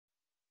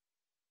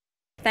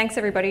Thanks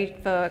everybody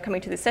for coming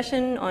to this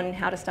session on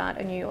how to start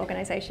a new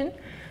organisation.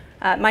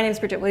 My name is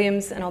Bridget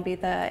Williams and I'll be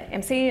the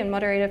MC and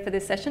moderator for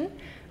this session.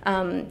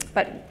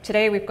 But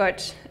today we've got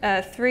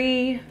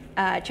three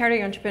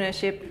charity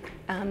entrepreneurship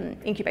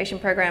incubation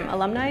program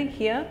alumni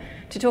here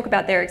to talk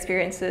about their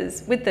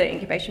experiences with the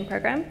incubation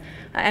program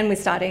and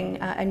with starting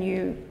a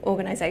new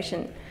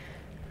organisation.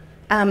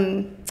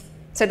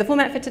 So the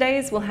format for today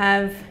is we'll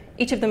have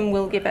each of them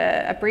will give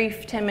a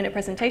brief 10-minute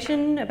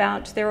presentation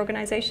about their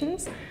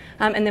organisations,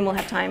 and then we'll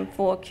have time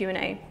for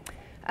Q&A.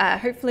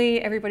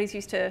 Hopefully everybody's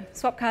used to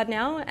Swapcard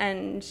now,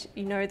 and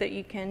you know that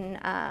you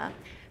can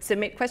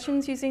submit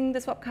questions using the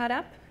Swapcard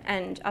app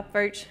and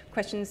upvote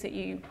questions that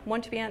you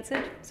want to be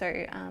answered.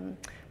 So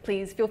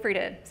please feel free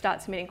to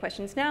start submitting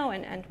questions now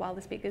and while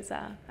the speakers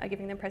are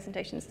giving them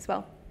presentations as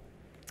well.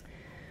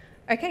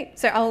 Okay,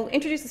 so I'll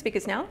introduce the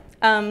speakers now.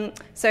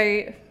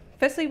 So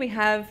firstly we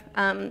have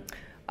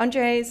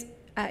Andres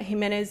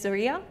Jimenez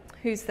Zorrilla,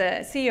 who's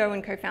the CEO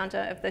and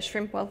co-founder of the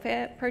Shrimp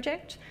Welfare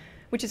Project,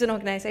 which is an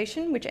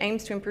organisation which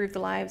aims to improve the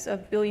lives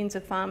of billions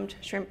of farmed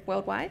shrimp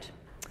worldwide.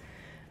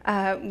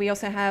 We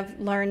also have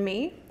Lauren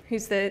Mee,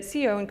 who's the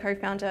CEO and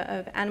co-founder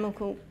of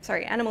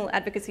Animal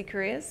Advocacy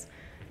Careers,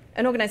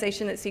 an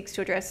organisation that seeks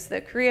to address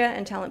the career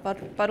and talent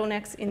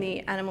bottlenecks in the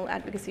animal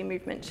advocacy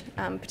movement,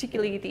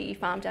 particularly the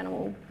farmed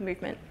animal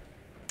movement.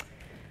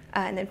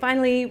 And then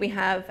finally, we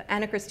have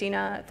Anna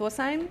Christina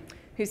Thorsheim,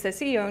 who's the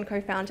CEO and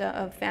co-founder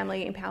of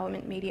Family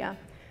Empowerment Media,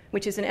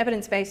 which is an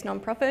evidence-based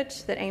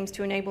non-profit that aims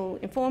to enable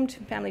informed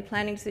family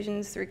planning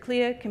decisions through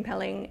clear,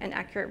 compelling, and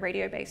accurate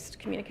radio-based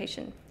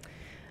communication.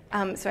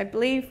 So I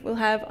believe we'll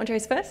have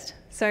Andres first.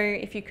 So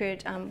if you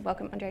could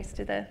welcome Andres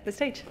to the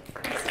stage.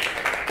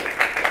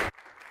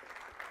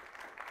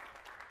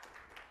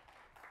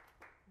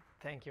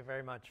 Thank you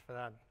very much for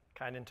that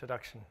kind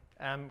introduction.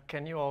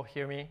 Can you all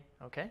hear me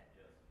okay?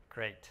 Yes.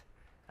 Great.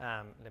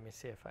 Let me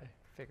see if I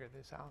figure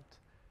this out.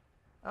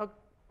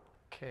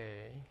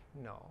 Okay,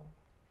 no.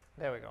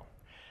 There we go.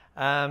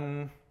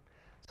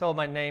 So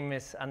my name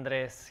is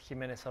Andres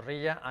Jimenez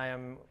Zorrilla. I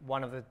am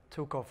one of the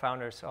two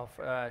co-founders of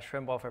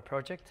Shrimp Welfare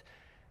Project,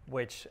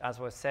 which,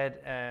 as was said,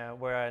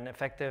 we're an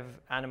effective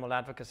animal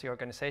advocacy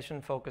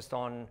organization focused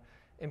on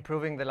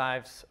improving the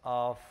lives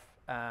of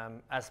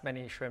as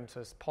many shrimps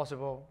as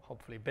possible,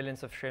 hopefully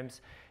billions of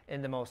shrimps,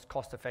 in the most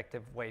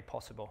cost-effective way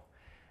possible.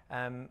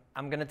 I'm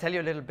going to tell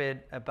you a little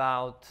bit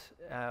about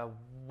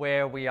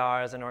where we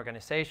are as an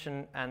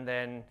organization and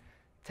then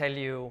tell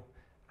you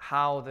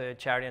how the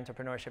Charity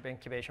Entrepreneurship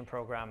Incubation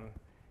Program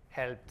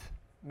helped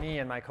me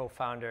and my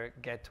co-founder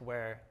get to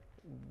where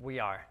we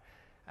are.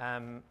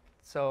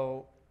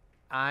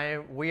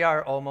 We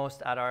are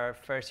almost at our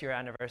first year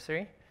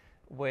anniversary,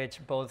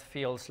 which both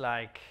feels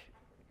like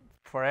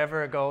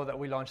forever ago that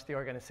we launched the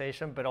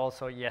organization, but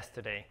also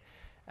yesterday.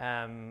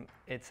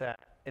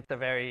 It's a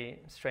very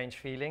strange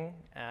feeling,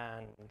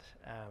 and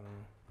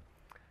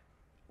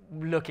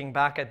looking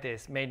back at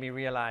this made me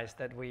realize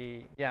that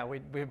we've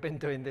been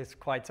doing this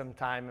quite some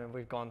time, and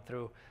we've gone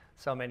through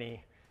so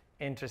many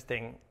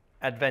interesting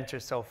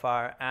adventures so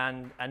far.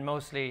 And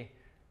mostly,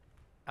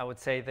 I would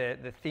say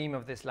the theme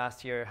of this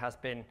last year has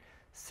been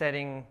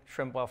setting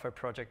Shrimp Welfare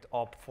Project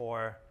up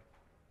for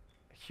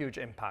huge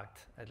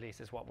impact, at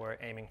least is what we're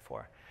aiming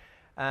for.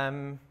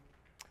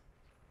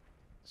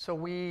 So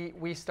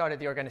we started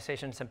the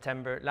organization in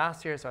September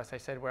last year. So as I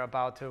said, we're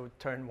about to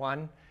turn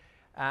one.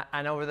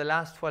 And over the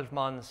last 12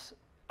 months,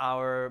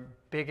 our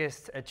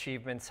biggest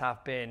achievements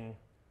have been,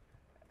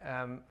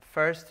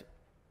 first,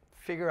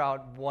 figure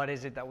out what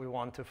is it that we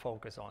want to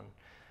focus on.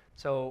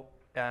 So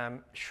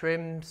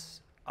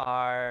shrimps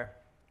are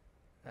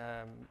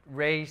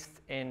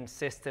raised in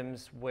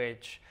systems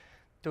which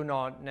do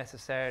not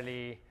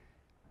necessarily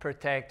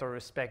protect or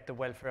respect the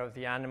welfare of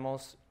the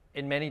animals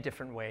in many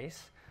different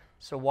ways.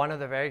 So one of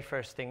the very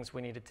first things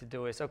we needed to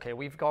do is, okay,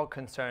 we've got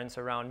concerns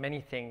around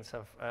many things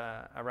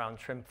around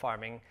shrimp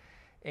farming,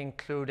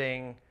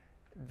 including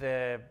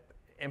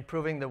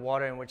improving the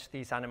water in which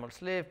these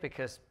animals live,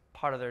 because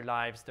part of their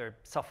lives they're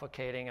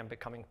suffocating and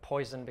becoming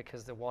poisoned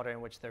because the water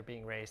in which they're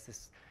being raised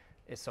is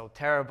so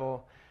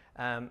terrible.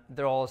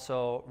 They're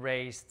also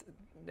raised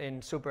in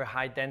super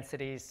high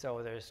densities,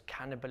 so there's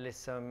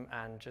cannibalism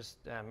and just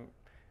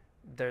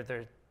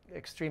they're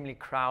extremely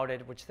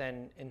crowded, which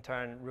then in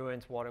turn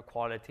ruins water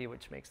quality,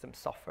 which makes them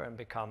suffer and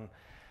become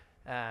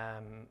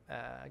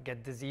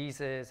get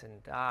diseases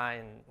and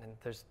die, and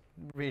there's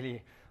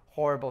really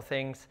horrible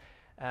things.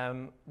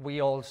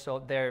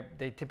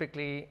 They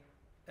typically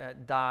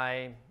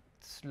die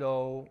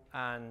slow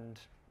and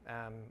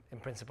in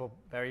principle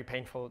very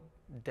painful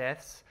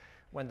deaths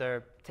when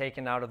they're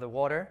taken out of the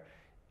water.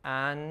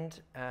 And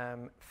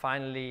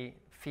finally,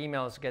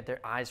 females get their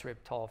eyes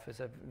ripped off. It's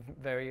a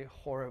very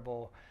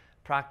horrible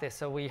practice.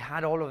 So we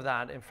had all of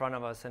that in front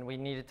of us, and we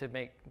needed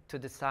to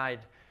decide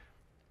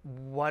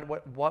what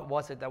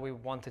was it that we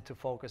wanted to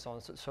focus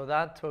on. So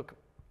that took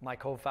my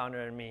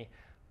co-founder and me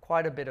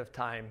quite a bit of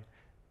time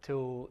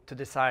to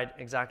decide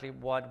exactly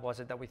what was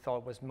it that we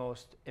thought was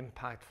most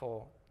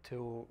impactful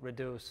to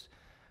reduce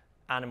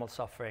animal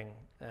suffering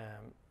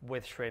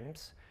with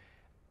shrimps,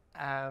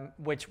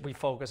 which we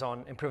focus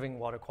on improving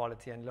water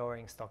quality and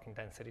lowering stocking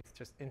densities,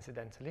 just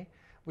incidentally.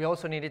 We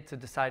also needed to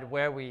decide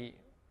where we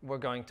were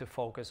going to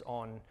focus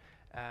on.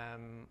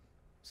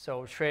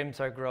 So shrimps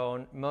are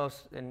grown,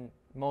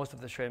 most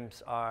of the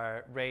shrimps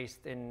are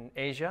raised in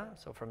Asia,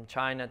 so from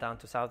China down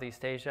to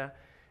Southeast Asia,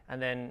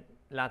 and then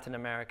Latin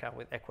America,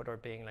 with Ecuador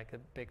being like a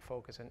big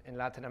focus in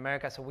Latin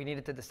America. So we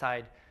needed to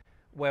decide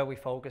where we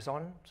focus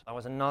on. So that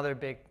was another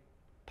big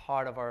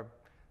part of our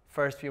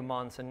first few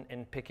months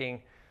in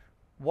picking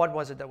what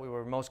was it that we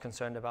were most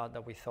concerned about,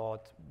 that we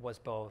thought was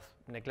both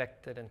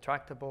neglected and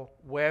tractable,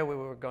 where we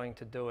were going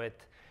to do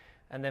it,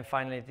 and then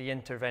finally the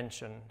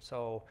intervention.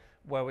 So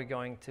where we're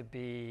going to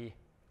be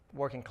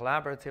working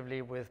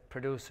collaboratively with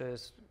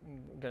producers,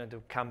 going to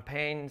do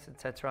campaigns,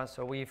 etc.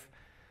 So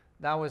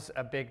that was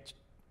a big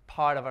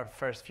part of our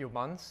first few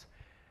months.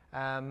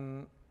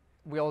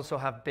 We also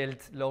have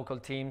built local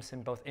teams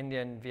in both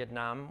India and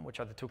Vietnam, which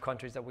are the two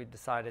countries that we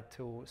decided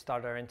to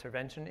start our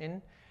intervention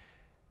in.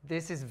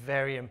 This is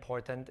very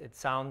important. It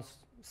sounds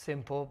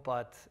simple,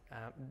 but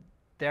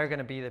they're going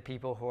to be the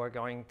people who are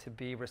going to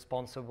be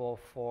responsible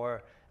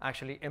for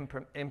actually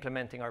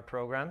implementing our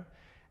program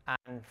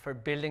and for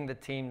building the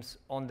teams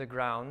on the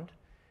ground.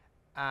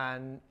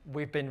 And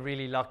we've been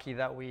really lucky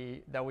that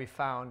we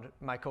found,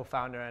 my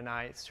co-founder and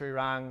I,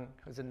 Srirang,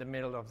 who's in the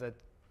middle of the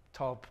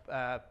top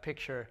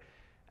picture,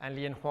 and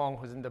Lien Huong,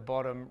 who's in the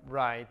bottom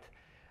right,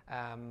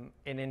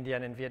 in India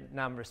and in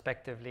Vietnam,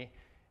 respectively.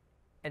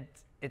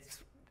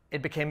 It's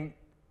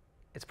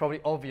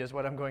probably obvious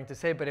what I'm going to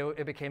say, but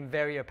it became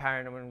very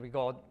apparent when we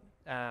got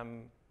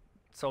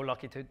so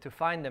lucky to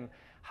find them,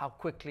 how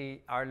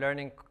quickly our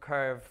learning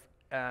curve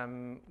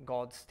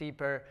got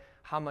steeper,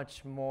 how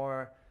much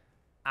more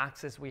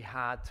access we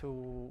had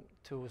to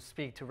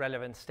speak to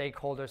relevant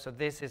stakeholders. So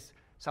this is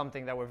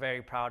something that we're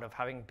very proud of,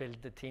 having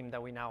built the team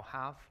that we now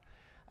have.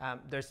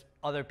 There's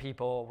other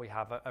people. We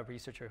have a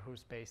researcher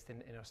who's based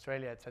in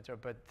Australia, etc.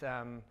 But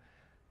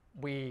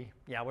we're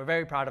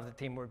very proud of the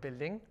team we're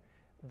building.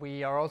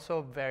 We are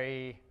also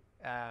very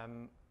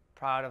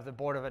proud of the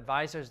board of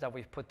advisors that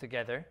we've put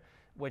together,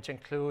 which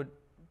include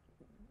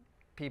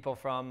people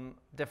from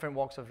different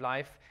walks of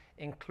life,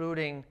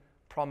 including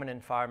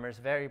prominent farmers,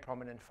 very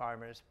prominent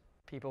farmers,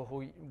 people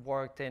who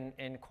worked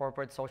in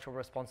corporate social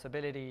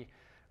responsibility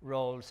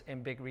roles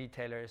in big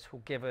retailers,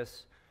 who give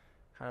us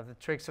kind of the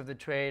tricks of the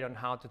trade on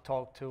how to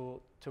talk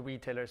to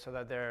retailers so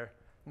that they're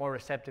more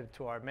receptive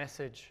to our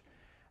message.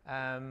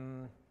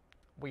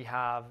 We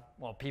have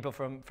people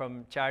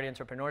from charity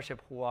entrepreneurship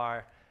who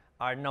are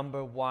our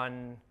number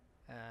one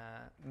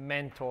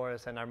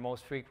mentors and our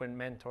most frequent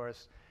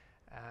mentors.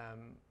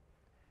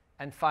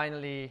 And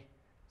finally,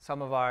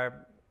 some of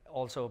our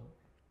also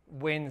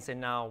wins in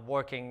now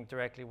working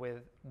directly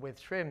with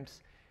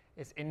shrimps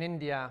is in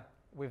India.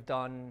 We've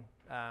done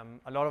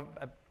a lot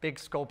of big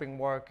scoping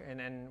work,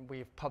 and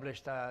we've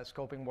published a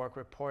scoping work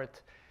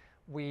report.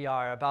 We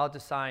are about to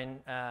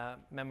sign a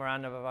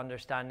memorandum of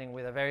understanding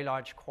with a very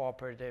large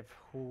cooperative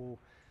who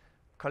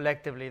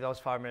collectively, those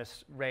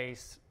farmers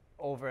raise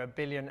over 1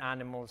 billion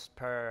animals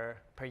per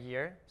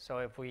year. So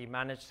if we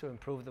manage to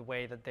improve the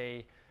way that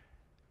they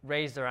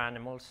raise their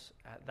animals,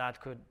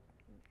 that could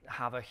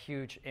have a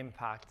huge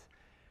impact.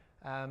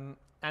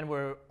 And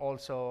we're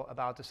also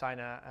about to sign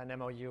an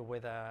MOU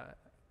with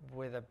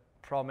a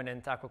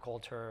prominent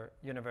aquaculture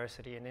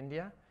university in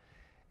India.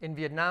 In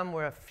Vietnam,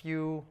 we're a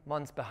few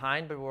months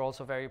behind, but we're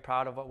also very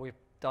proud of what we've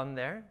done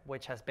there,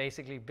 which has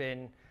basically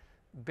been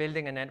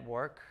building a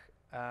network,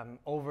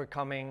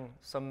 overcoming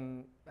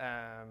some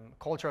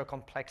cultural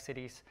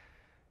complexities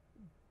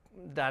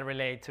that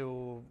relate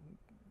to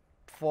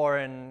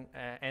foreign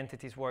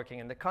entities working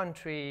in the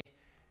country,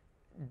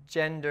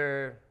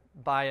 gender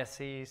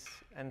biases,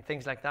 and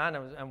things like that.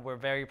 And we're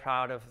very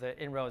proud of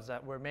the inroads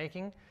that we're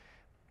making.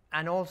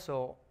 And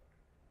also,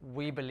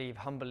 we believe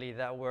humbly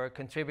that we're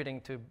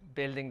contributing to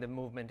building the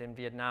movement in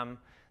Vietnam.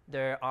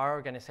 There are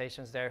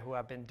organizations there who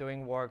have been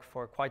doing work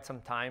for quite some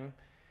time,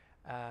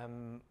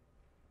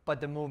 but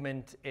the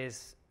movement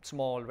is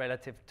small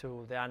relative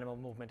to the animal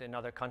movement in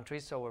other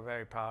countries, so we're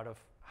very proud of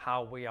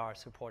how we are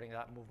supporting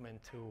that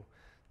movement to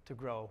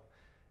grow.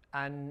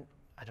 And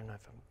I don't know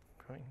if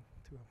I'm going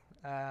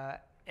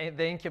to...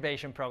 the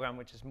incubation program,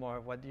 which is more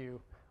what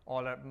you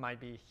all might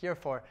be here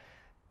for,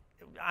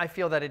 I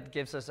feel that it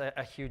gives us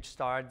a huge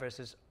start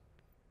versus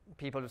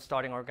people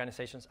starting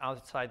organizations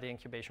outside the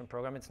incubation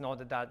program. It's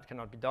not that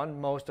cannot be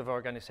done. Most of our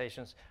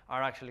organizations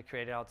are actually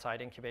created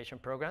outside incubation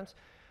programs.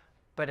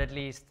 But at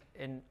least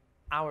in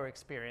our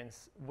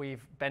experience,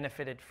 we've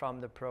benefited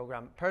from the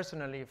program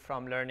personally,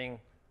 from learning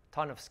a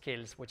ton of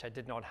skills, which I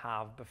did not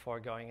have before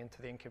going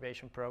into the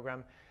incubation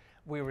program.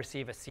 We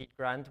received a seed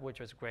grant,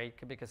 which was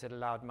great because it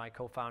allowed my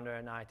co-founder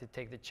and I to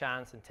take the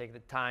chance and take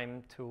the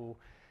time to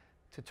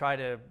try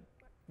to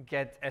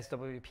get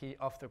SWP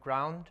off the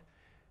ground.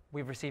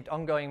 We've received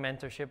ongoing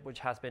mentorship, which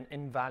has been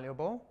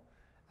invaluable.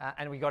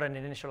 And we got an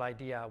initial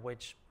idea,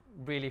 which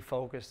really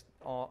focused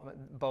on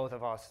both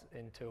of us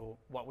into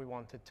what we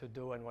wanted to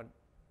do and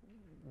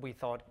we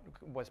thought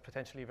was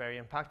potentially very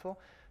impactful.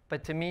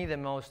 But to me, the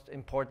most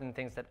important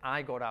things that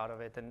I got out of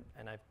it,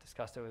 and I've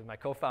discussed it with my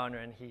co-founder,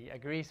 and he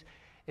agrees,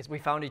 is we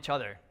found each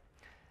other.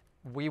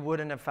 We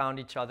wouldn't have found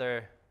each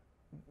other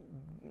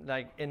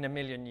like in a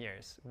million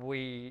years.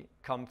 We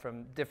come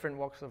from different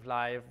walks of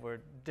life, we're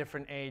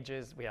different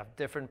ages, we have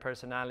different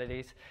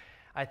personalities.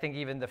 I think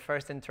even the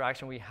first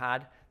interaction we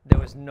had, there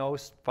was no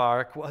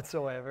spark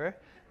whatsoever,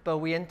 but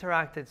we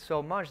interacted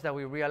so much that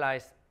we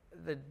realized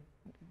that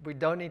we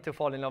don't need to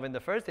fall in love in the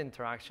first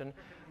interaction,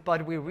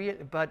 but we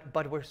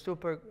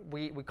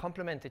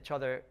complement each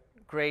other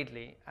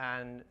greatly,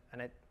 and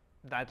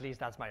at least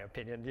that's my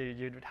opinion.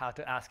 You'd have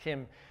to ask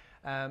him.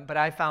 But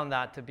I found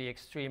that to be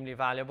extremely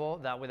valuable,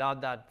 that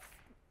without that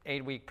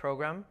 8-week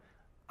program,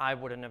 I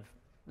wouldn't have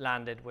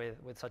landed with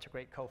such a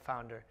great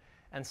co-founder.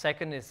 And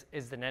second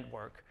is the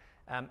network.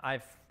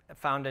 I've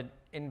found it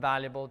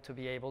invaluable to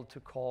be able to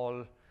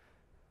call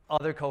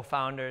other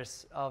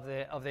co-founders of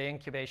the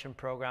incubation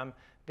program,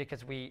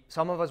 because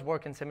some of us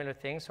work in similar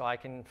things, so I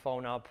can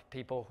phone up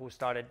people who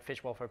started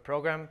Fish Welfare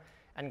Program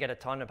and get a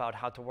ton about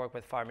how to work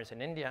with farmers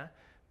in India,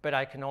 but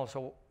I can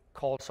also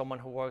call someone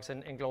who works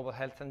in global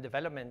health and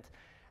development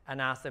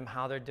and ask them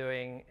how they're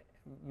doing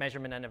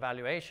measurement and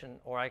evaluation,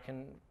 or I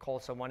can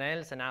call someone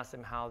else and ask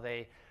them how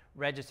they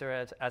register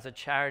as a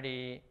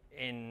charity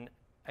in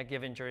a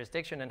given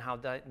jurisdiction and how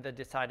they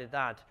decided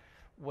that,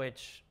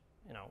 which,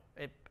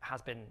 it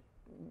has been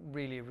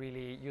really,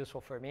 really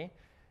useful for me.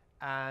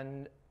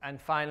 And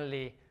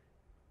finally,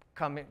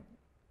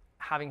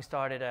 having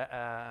started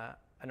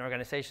an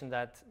organization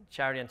that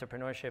charity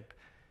entrepreneurship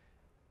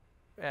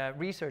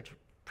research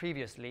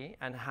previously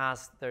and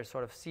has their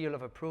sort of seal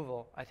of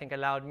approval, I think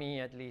allowed me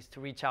at least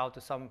to reach out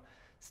to some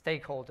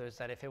stakeholders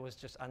that if it was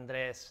just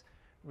Andres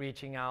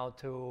reaching out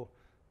to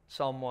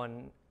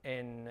someone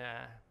in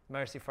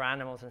Mercy for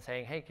Animals and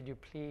saying, hey, could you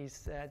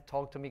please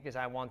talk to me because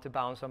I want to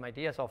bounce some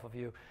ideas off of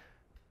you,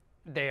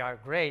 they are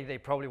great. They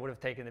probably would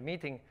have taken the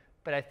meeting.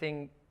 But I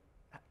think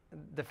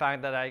the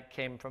fact that I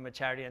came from a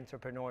charity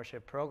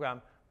entrepreneurship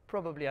program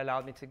probably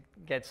allowed me to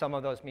get some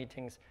of those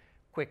meetings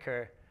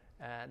quicker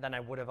than I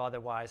would have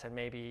otherwise, and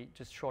maybe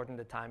just shorten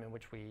the time in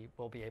which we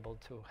will be able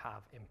to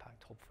have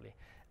impact, hopefully.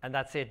 And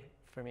that's it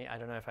for me. I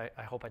don't know if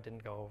I hope I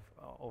didn't go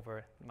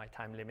over my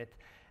time limit.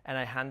 And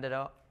I hand it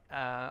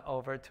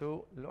over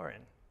to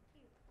Lauren.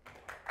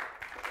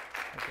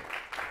 Thank you.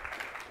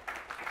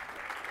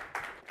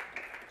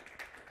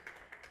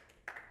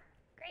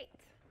 Great.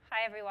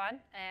 Hi, everyone.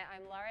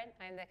 I'm Lauren.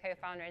 I'm the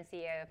co-founder and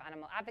CEO of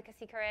Animal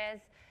Advocacy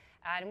Careers.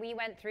 And we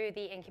went through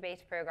the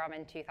incubator program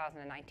in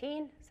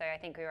 2019. So I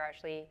think we were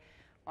actually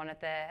one of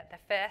the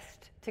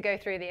first to go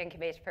through the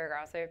incubator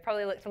program. So it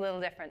probably looks a little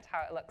different to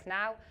how it looks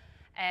now.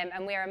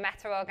 And we're a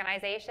meta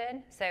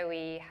organization. So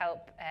we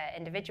help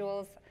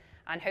individuals,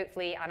 and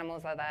hopefully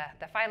animals are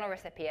the final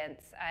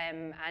recipients.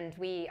 And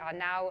we are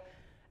now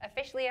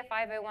officially a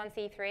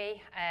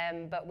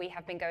 501c3, but we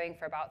have been going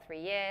for about 3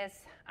 years.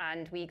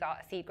 And we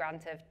got a seed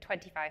grant of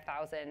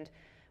 $25,000,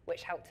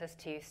 which helped us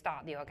to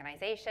start the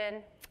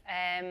organization.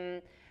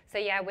 So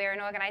yeah, we're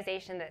an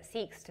organization that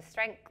seeks to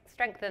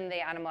strengthen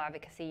the animal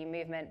advocacy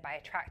movement by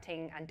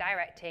attracting and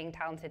directing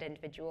talented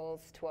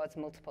individuals towards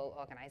multiple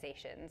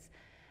organizations.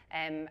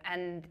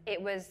 And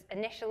it was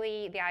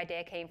initially, the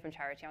idea came from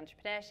charity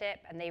entrepreneurship,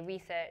 and they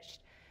researched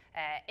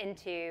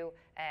into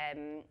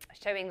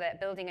showing that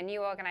building a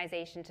new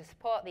organization to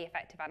support the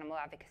effective animal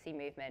advocacy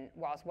movement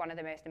was one of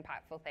the most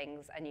impactful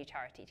things a new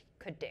charity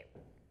could do.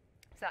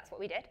 So that's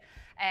what we did.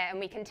 And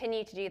we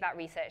continue to do that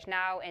research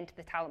now into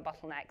the talent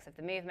bottlenecks of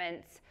the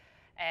movement.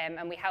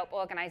 And we help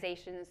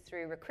organizations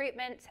through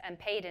recruitment and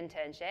paid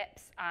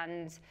internships.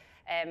 And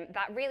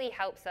that really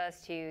helps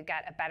us to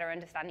get a better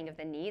understanding of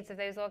the needs of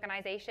those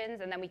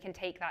organizations. And then we can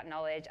take that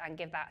knowledge and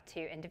give that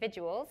to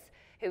individuals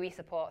who we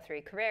support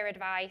through career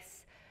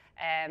advice.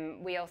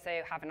 We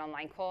also have an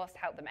online course to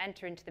help them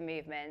enter into the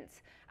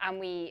movement. And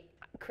we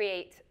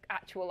create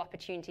actual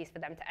opportunities for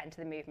them to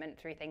enter the movement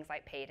through things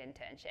like paid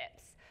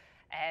internships.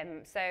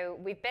 So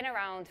we've been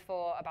around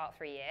for about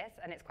 3 years,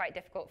 and it's quite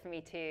difficult for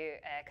me to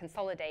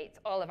consolidate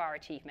all of our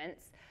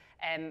achievements.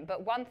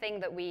 But one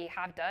thing that we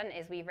have done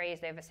is we've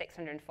raised over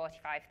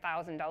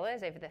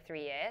 $645,000 over the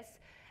 3 years.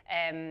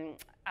 And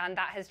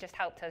that has just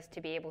helped us to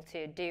be able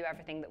to do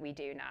everything that we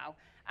do now.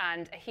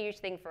 And a huge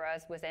thing for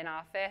us was in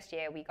our first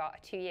year, we got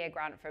a 2-year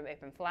grant from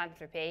Open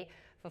Philanthropy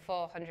for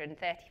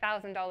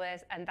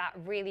 $430,000. And that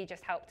really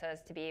just helped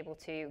us to be able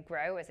to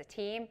grow as a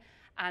team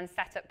and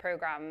set up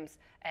programs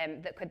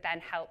that could then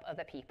help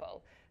other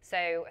people.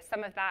 So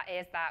some of that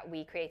is that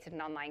we created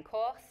an online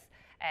course.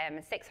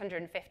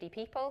 650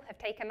 people have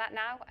taken that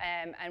now,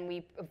 and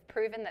we've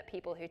proven that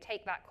people who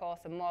take that course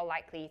are more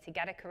likely to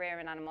get a career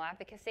in animal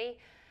advocacy.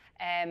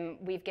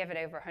 We've given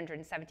over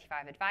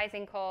 175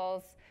 advising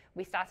calls.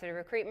 We started a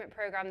recruitment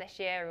program this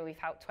year, and we've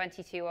helped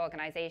 22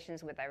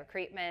 organizations with their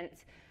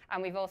recruitment.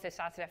 And we've also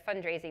started a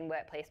fundraising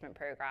work placement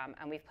program,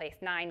 and we've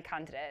placed 9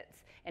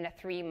 candidates in a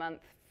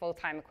 3-month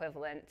full-time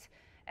equivalent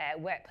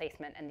work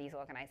placement in these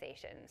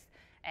organizations.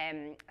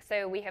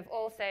 So we have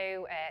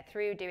also,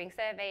 through doing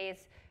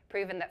surveys,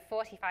 proven that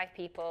 45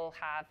 people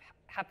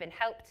have been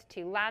helped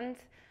to land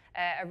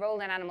a role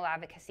in animal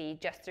advocacy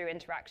just through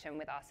interaction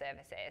with our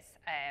services.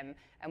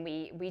 And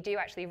we do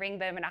actually ring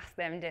them and ask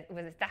them,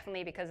 was it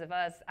definitely because of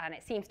us? And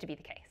it seems to be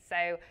the case.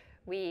 So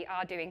we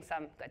are doing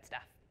some good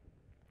stuff.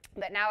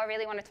 But now I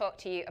really want to talk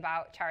to you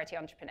about charity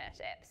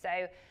entrepreneurship.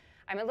 So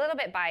I'm a little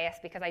bit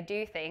biased because I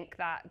do think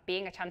that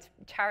being a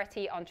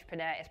charity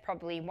entrepreneur is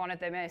probably one of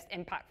the most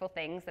impactful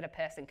things that a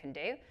person can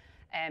do.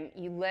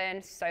 You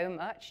learn so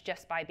much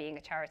just by being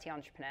a charity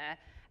entrepreneur,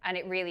 and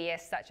it really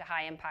is such a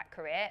high impact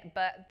career.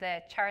 But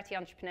the Charity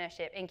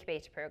Entrepreneurship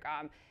Incubator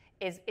Program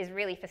is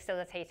really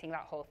facilitating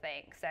that whole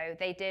thing. So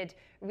they did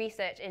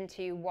research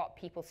into what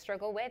people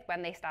struggle with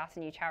when they start a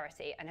new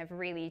charity and have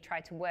really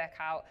tried to work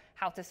out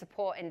how to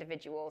support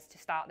individuals to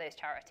start those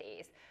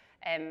charities.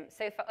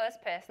 So for us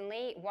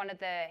personally, one of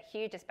the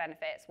hugest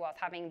benefits was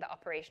having the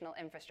operational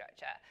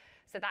infrastructure.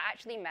 So that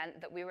actually meant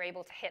that we were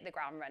able to hit the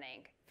ground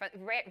running.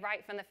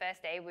 Right from the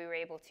first day, we were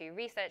able to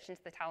research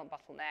into the talent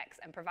bottlenecks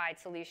and provide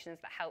solutions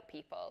that help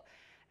people.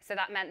 So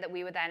that meant that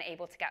we were then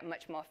able to get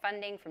much more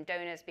funding from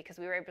donors because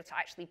we were able to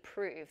actually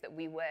prove that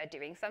we were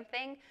doing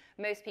something.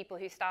 Most people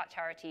who start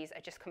charities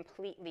are just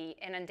completely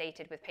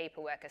inundated with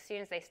paperwork as soon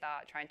as they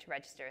start trying to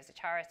register as a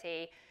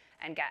charity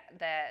and get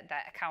their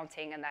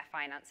accounting and their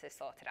finances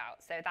sorted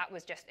out. So that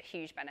was just a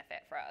huge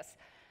benefit for us.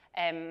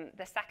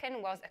 The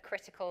second was a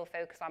critical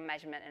focus on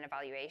measurement and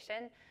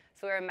evaluation.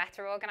 So we're a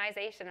meta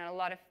organization, and a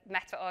lot of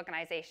meta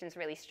organizations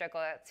really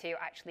struggle to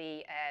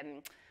actually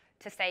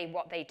to say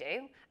what they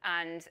do.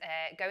 And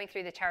going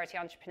through the Charity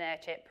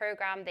Entrepreneurship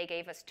Program, they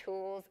gave us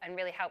tools and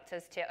really helped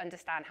us to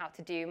understand how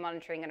to do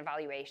monitoring and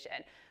evaluation.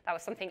 That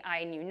was something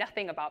I knew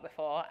nothing about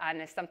before, and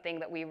is something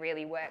that we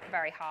really work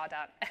very hard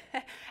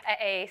at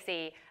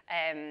AAC.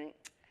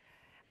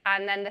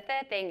 And then the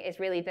third thing is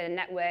really the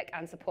network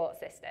and support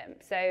system.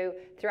 So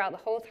throughout the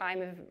whole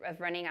time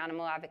of running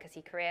animal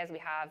advocacy careers, we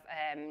have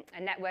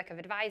a network of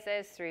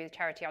advisors through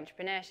charity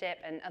entrepreneurship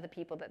and other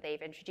people that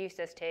they've introduced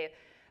us to.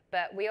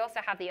 But we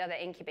also have the other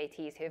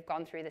incubatees who have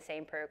gone through the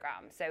same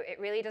program. So it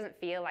really doesn't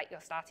feel like you're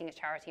starting a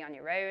charity on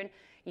your own.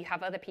 You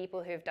have other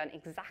people who have done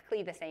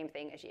exactly the same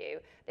thing as you.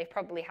 They've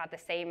probably had the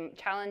same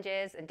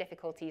challenges and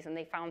difficulties, and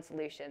they found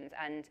solutions.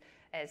 And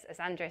as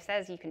Andrea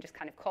says, you can just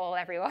kind of call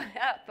everyone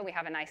up, and we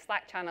have a nice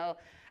Slack channel.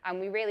 And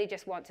we really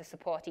just want to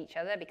support each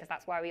other because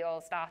that's why we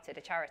all started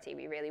a charity.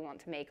 We really want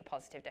to make a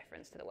positive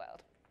difference to the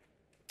world.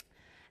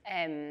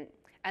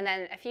 And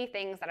then a few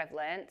things that I've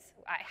learned.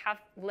 I have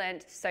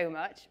learned so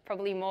much,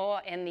 probably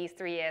more in these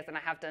 3 years than I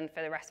have done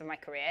for the rest of my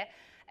career.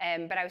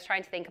 But I was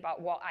trying to think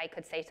about what I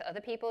could say to other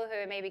people who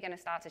are maybe going to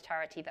start a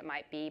charity that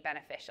might be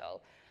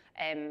beneficial.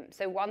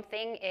 So one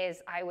thing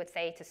is I would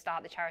say to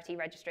start the charity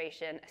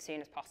registration as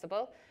soon as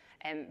possible.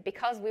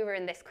 Because we were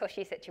in this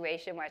cushy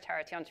situation where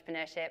charity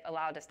entrepreneurship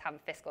allowed us to have a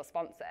fiscal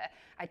sponsor,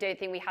 I don't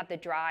think we had the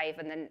drive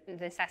and the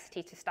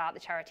necessity to start the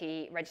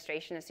charity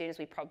registration as soon as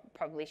we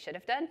probably should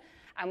have done.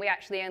 And we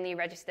actually only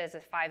registered as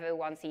a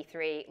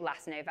 501c3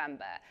 last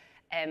November.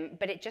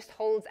 But it just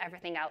holds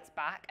everything else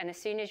back. And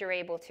as soon as you're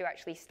able to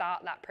actually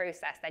start that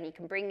process, then you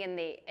can bring in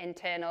the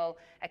internal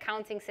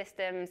accounting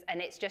systems,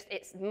 and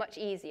it's much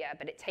easier,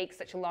 but it takes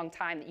such a long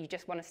time that you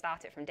just want to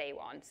start it from day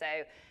one. So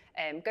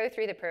go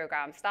through the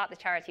program, start the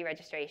charity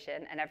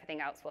registration, and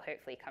everything else will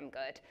hopefully come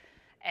good.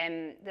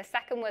 The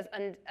second was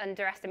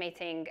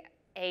underestimating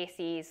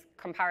AAC's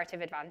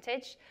comparative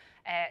advantage.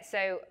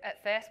 So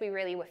at first, we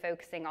really were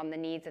focusing on the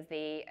needs of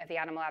the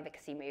animal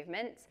advocacy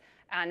movement.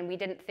 And we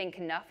didn't think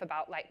enough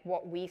about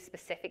what we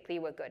specifically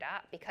were good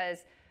at, because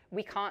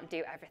we can't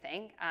do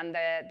everything, and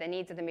the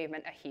needs of the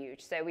movement are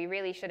huge. So we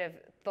really should have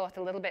thought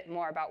a little bit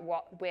more about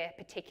what we're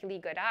particularly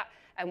good at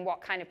and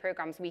what kind of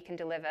programs we can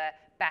deliver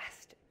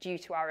best due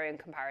to our own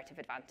comparative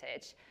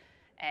advantage.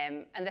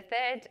 And the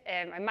third,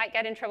 I might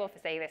get in trouble for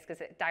saying this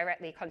because it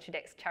directly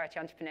contradicts charity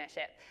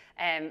entrepreneurship,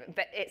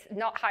 but it's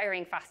not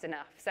hiring fast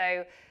enough.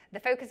 So the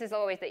focus is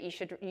always that you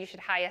should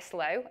hire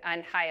slow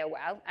and hire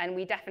well, and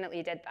we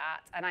definitely did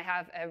that. And I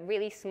have a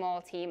really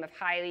small team of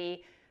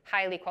highly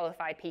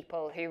qualified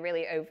people who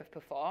really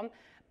overperform.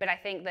 But I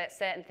think that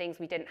certain things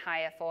we didn't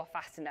hire for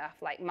fast enough,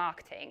 like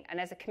marketing. And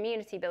as a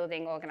community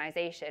building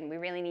organization, we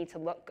really need to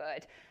look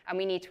good, and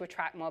we need to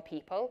attract more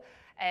people.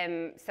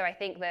 So I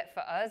think that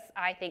for us,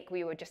 I think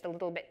we were just a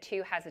little bit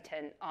too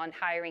hesitant on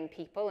hiring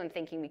people and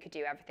thinking we could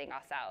do everything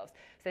ourselves.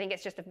 So I think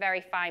it's just a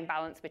very fine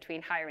balance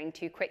between hiring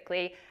too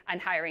quickly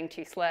and hiring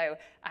too slow,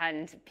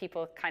 and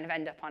people kind of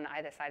end up on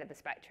either side of the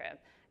spectrum.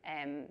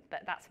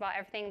 But that's about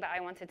everything that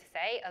I wanted to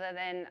say, other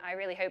than I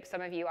really hope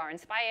some of you are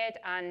inspired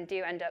and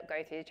do end up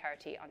going through the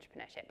Charity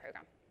Entrepreneurship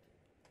Program.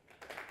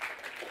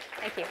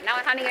 Thank you. Now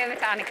I'm handing over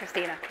to Anna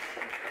Christina.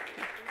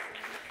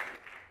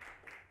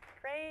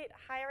 Great.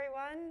 Hi,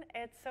 everyone.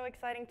 It's so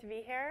exciting to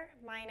be here.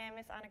 My name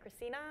is Anna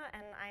Christina,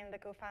 and I'm the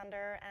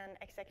co-founder and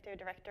executive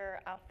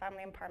director of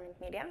Family Empowerment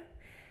Media.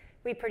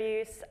 We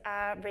produce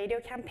radio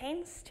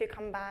campaigns to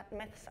combat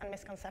myths and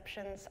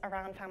misconceptions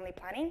around family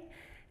planning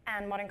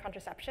and modern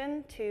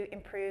contraception to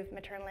improve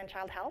maternal and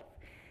child health.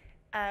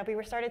 We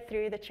were started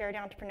through the Charity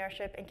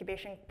Entrepreneurship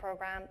Incubation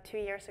Program 2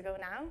 years ago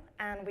now,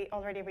 and we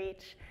already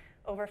reach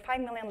over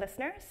 5 million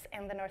listeners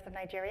in the north of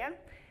Nigeria,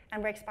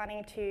 and we're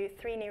expanding to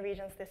 3 new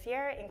regions this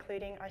year,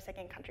 including our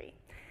second country.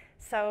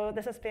 So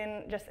this has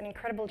been just an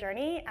incredible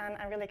journey, and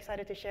I'm really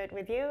excited to share it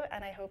with you,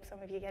 and I hope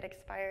some of you get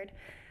inspired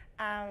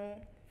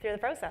through the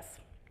process.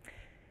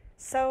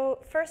 So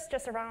first,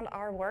 just around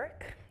our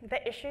work,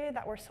 the issue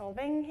that we're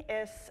solving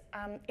is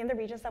in the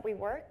regions that we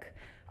work,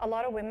 a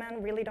lot of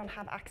women really don't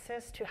have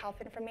access to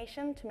health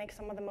information to make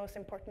some of the most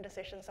important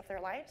decisions of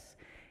their lives,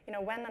 you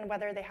know, when and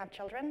whether they have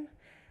children.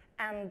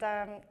 And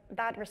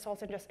that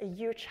results in just a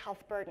huge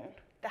health burden.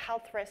 The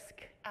health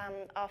risk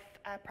of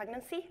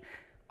pregnancy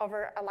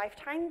over a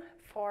lifetime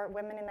for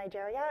women in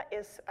Nigeria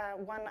is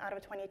 1 out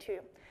of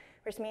 22,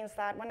 which means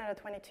that 1 out of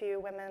 22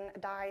 women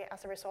die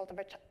as a result of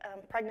a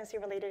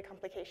pregnancy-related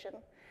complication.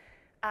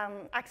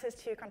 Access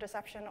to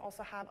contraception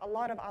also have a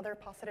lot of other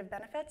positive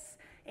benefits,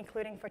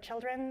 including for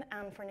children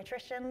and for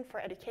nutrition,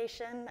 for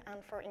education,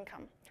 and for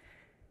income.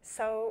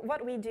 So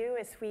what we do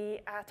is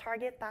we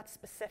target that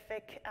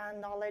specific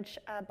knowledge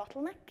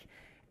bottleneck,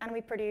 and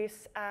we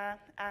produce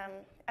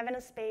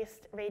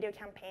evidence-based radio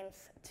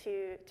campaigns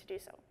to do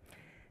so.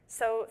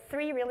 So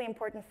 3 really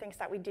important things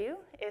that we do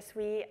is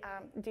we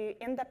do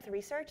in-depth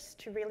research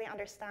to really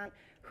understand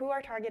who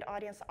our target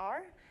audience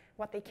are,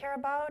 what they care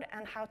about,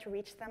 and how to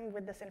reach them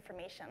with this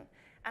information,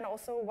 and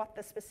also what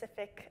the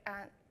specific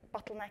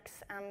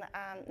bottlenecks and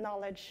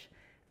knowledge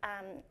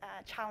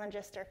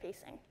challenges they're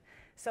facing.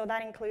 So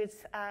that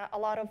includes a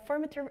lot of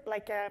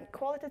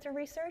qualitative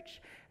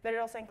research, but it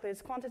also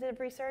includes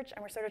quantitative research,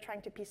 and we're sort of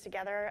trying to piece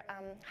together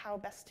how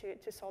best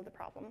to solve the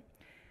problem.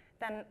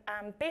 Then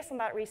based on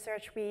that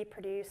research, we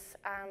produce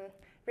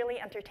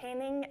really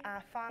entertaining,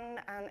 fun,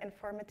 and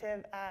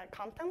informative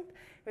content.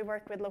 We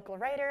work with local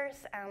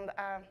writers, and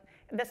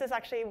this is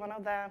actually one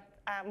of the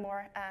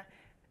more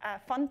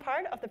fun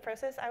part of the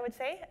process, I would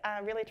say,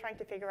 really trying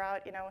to figure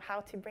out, you know,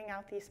 how to bring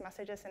out these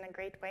messages in a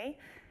great way.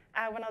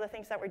 One of the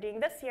things that we're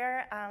doing this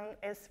year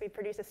is we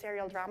produce a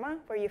serial drama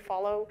where you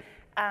follow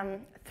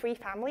 3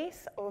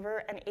 families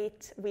over an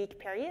 8-week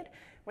period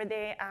where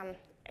they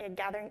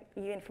gather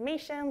you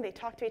information, they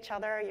talk to each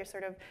other. You're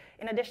sort of,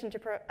 in addition to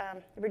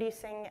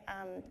reducing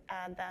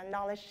the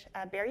knowledge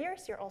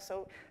barriers, you're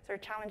also sort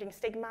of challenging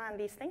stigma and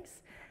these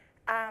things.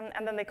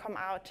 And then they come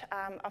out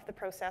of the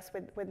process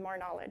with more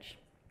knowledge.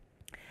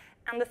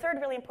 And the third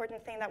really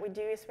important thing that we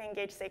do is we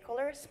engage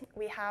stakeholders.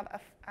 We have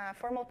a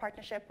formal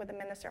partnership with the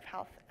Minister of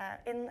Health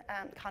in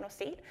Kano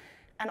State,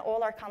 and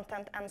all our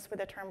content ends with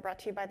a term brought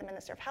to you by the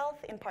Minister of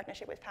Health in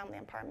partnership with Family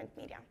Empowerment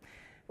Media.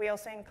 We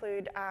also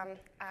include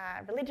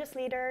religious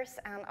leaders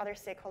and other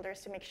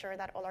stakeholders to make sure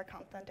that all our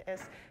content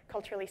is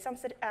culturally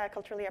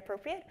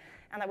appropriate,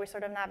 and that we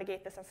sort of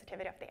navigate the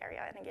sensitivity of the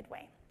area in a good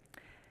way.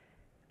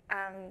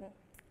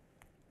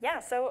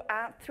 So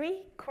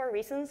 3 core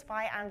reasons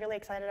why I'm really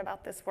excited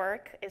about this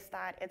work is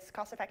that it's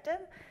cost-effective,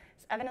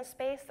 it's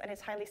evidence-based, and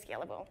it's highly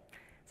scalable.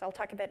 So I'll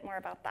talk a bit more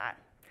about that.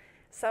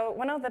 So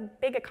one of the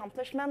big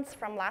accomplishments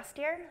from last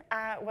year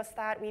was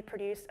that we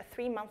produced a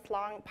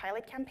 3-month-long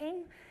pilot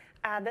campaign.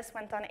 This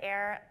went on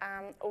air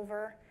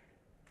over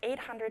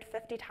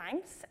 850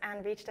 times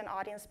and reached an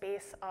audience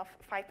base of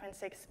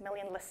 5.6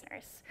 million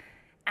listeners.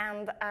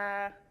 And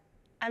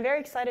I'm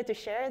very excited to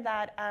share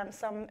that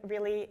some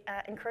really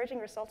encouraging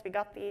results. We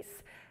got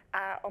these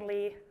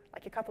only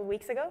like a couple of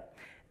weeks ago.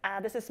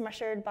 This is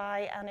measured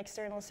by an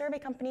external survey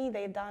company.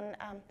 They've done,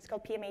 it's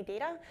called PMA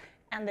Data,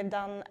 and they've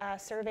done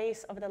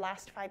surveys over the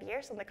last 5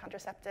 years on the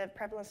contraceptive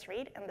prevalence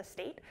rate in the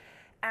state.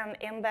 And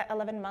in the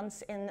 11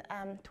 months in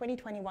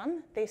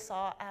 2021, they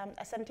saw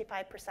a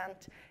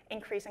 75%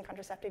 increase in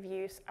contraceptive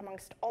use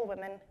amongst all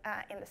women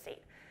in the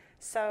state.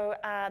 So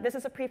this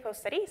is a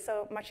pre-post study,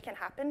 so much can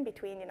happen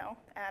between,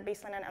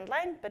 baseline and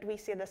endline, but we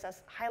see this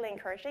as highly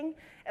encouraging,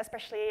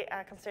 especially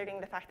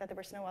considering the fact that there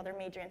was no other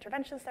major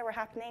interventions that were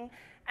happening,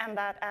 and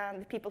that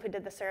the people who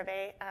did the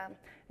survey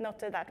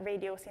noted that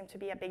radio seemed to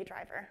be a big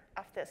driver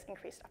of this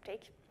increased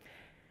uptake.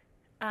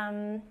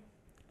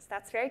 So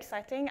that's very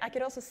exciting. I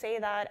could also say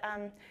that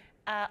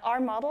our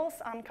models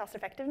on cost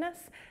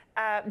effectiveness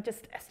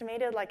just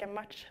estimated like a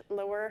much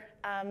lower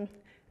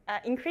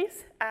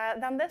increase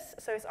than this.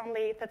 So it's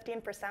only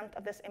 15%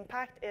 of this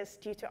impact is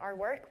due to our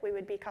work. We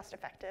would be cost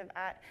effective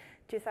at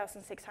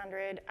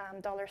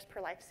 $2,600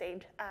 per life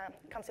saved,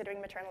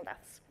 considering maternal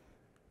deaths.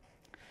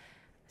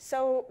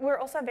 So we're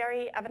also a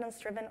very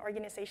evidence-driven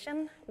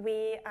organization.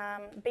 We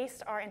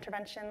based our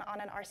intervention on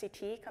an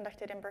RCT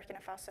conducted in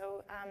Burkina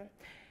Faso.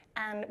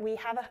 And we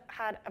have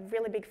had a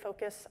really big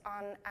focus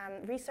on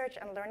research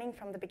and learning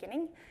from the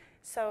beginning.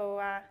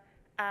 So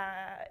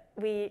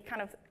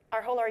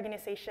our whole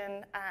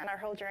organization and our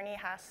whole journey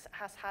has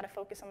had a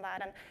focus on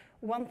that. And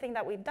one thing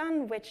that we've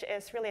done, which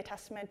is really a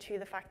testament to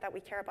the fact that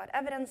we care about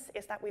evidence,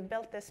 is that we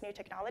built this new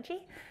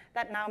technology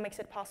that now makes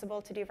it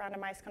possible to do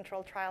randomized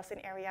controlled trials in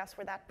areas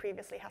where that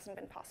previously hasn't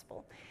been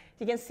possible.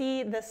 You can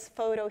see this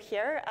photo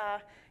here.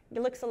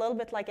 It looks a little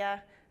bit like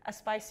a a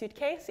spy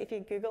suitcase. If you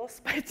Google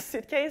spy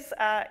suitcase,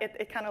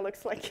 it kind of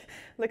looks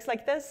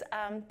like this.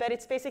 But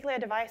it's basically a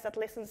device that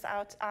listens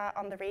out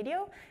on the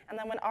radio, and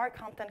then when our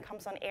content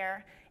comes on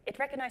air, it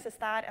recognizes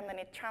that, and then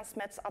it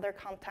transmits other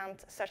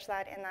content such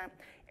that in an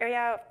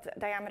area of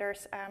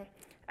diameters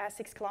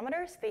 6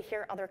 kilometers, they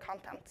hear other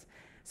content.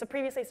 So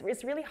previously,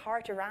 it's really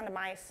hard to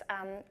randomize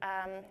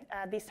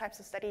these types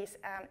of studies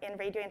in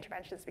radio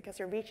interventions because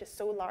your reach is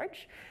so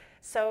large.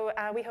 So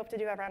we hope to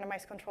do a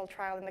randomized controlled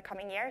trial in the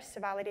coming years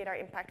to validate our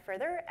impact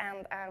further,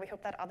 and we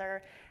hope that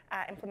other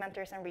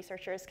implementers and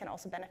researchers can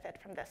also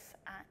benefit from this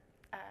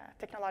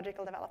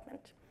technological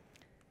development.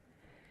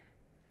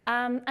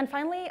 And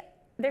finally,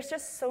 there's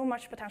just so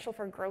much potential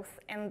for growth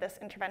in this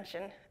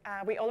intervention.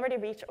 We already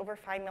reach over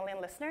 5 million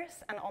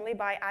listeners, and only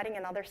by adding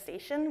another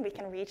station, we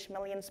can reach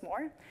millions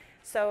more.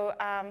 So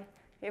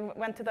we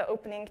went to the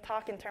opening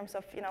talk in terms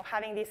of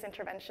having these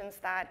interventions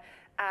that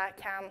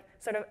can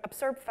sort of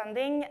absorb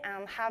funding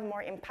and have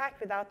more impact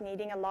without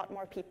needing a lot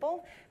more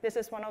people. This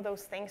is one of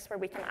those things where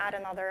we can add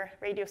another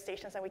radio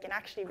stations and we can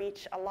actually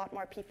reach a lot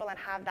more people and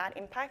have that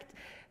impact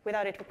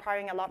without it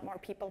requiring a lot more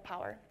people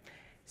power.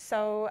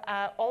 So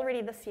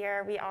already this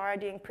year, we are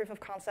doing proof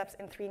of concepts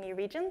in 3 new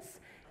regions,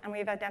 and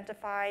we've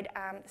identified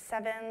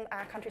 7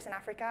 countries in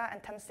Africa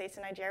and 10 states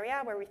in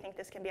Nigeria where we think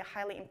this can be a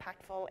highly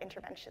impactful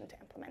intervention to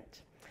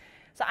implement.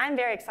 So I'm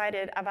very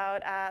excited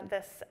about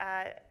this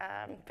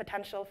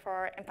potential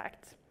for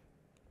impact.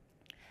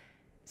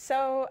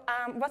 So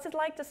what's it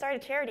like to start a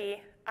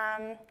charity?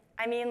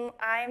 I mean,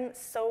 I'm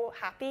so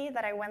happy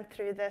that I went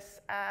through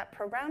this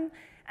program,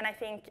 and I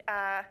think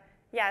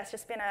yeah, it's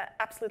just been an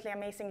absolutely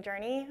amazing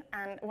journey.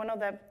 And one of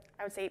the,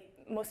 I would say,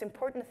 most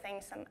important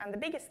things, and the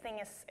biggest thing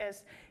is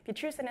if you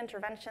choose an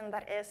intervention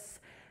that is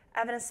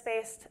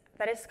evidence-based,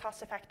 that is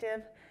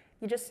cost-effective,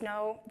 you just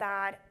know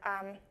that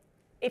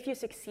if you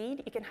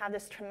succeed, you can have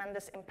this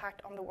tremendous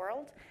impact on the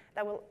world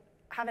that will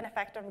have an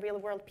effect on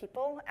real-world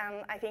people.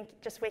 And I think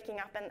just waking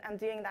up and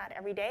doing that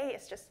every day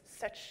is just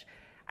such,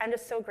 I'm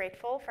just so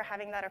grateful for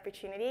having that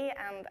opportunity,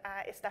 and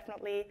it's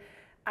definitely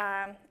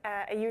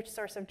a huge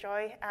source of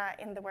joy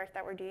in the work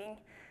that we're doing.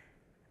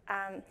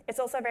 It's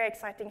also a very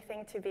exciting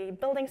thing to be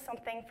building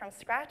something from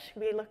scratch.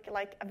 We look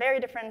like a very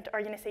different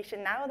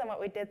organization now than what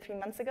we did 3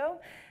 months ago.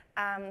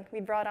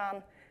 We brought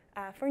on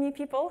 4 new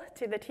people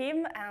to the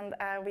team, and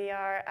we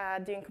are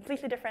doing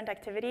completely different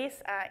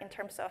activities in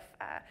terms of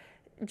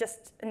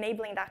just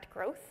enabling that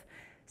growth.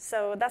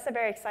 So that's a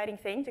very exciting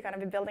thing, to kind of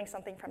be building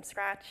something from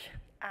scratch.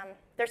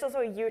 There's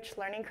also a huge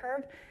learning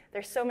curve.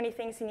 There's so many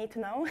things you need to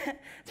know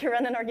to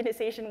run an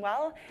organization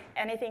well.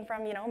 Anything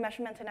from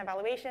measurement and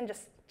evaluation.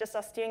 Just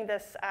us doing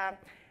this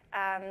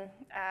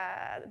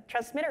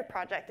transmitter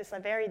project is a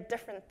very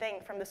different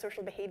thing from the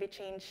social behavior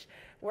change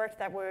work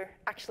that we're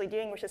actually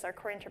doing, which is our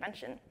core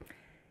intervention.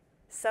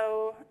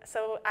 So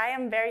I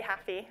am very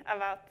happy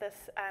about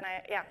this, and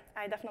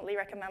I definitely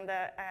recommend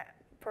the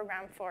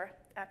program for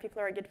people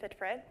who are a good fit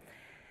for it.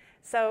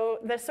 So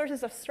the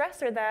sources of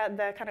stress, or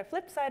the kind of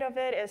flip side of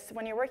it, is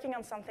when you're working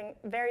on something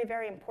very,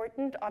 very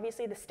important,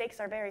 obviously the stakes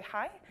are very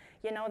high.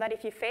 You know that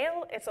if you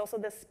fail, it's also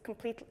this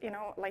complete,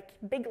 like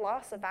big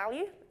loss of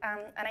value.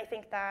 And I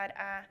think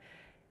that,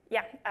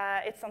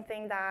 it's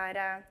something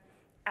that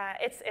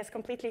it's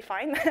completely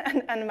fine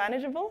and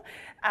manageable,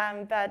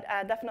 but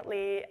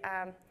definitely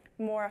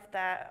more of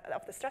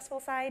the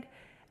stressful side.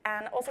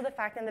 And also the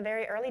fact in the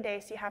very early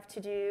days you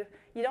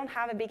don't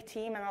have a big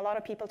team and a lot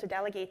of people to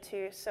delegate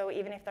to, so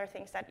even if there are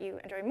things that you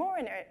enjoy more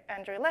and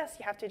enjoy less,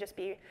 you have to just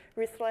be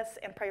ruthless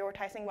in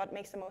prioritizing what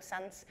makes the most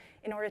sense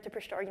in order to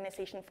push the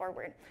organization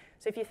forward.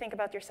 So if you think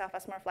about yourself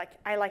as more of like,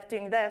 I like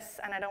doing this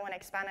and I don't want to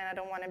expand and I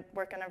don't want to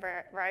work on a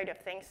variety of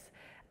things,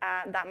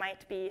 that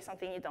might be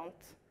something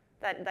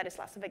that is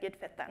less of a good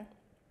fit then.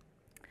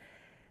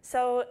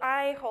 So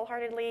I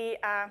wholeheartedly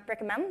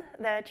recommend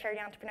the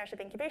Charity Entrepreneurship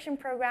Incubation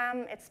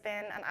Program. It's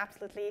been an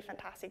absolutely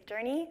fantastic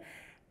journey.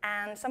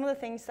 And some of the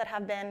things that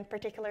have been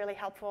particularly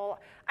helpful,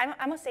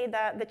 I must say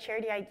that the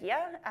charity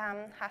idea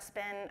has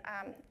been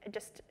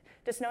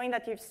just knowing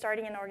that you're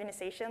starting an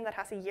organization that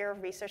has a year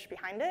of research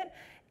behind it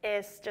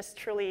is just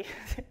truly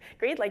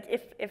great. Like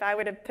if I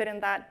would have put in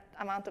that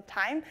amount of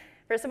time,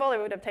 first of all, it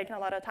would have taken a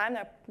lot of time.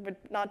 That would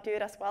not do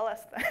it as well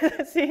as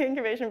the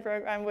incubation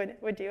program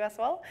would do as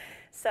well.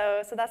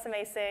 So that's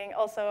amazing.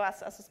 Also,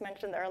 as was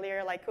mentioned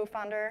earlier, like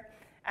co-founder,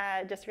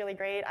 just really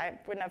great. I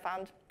wouldn't have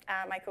found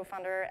my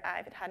co-founder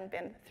if it hadn't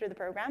been through the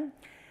program.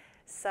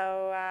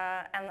 So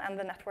and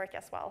the network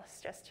as well.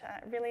 It's just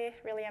really,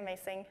 really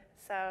amazing.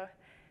 So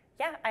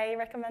yeah, I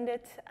recommend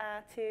it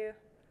to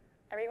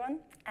everyone.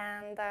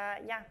 And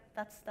yeah,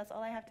 that's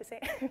all I have to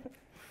say.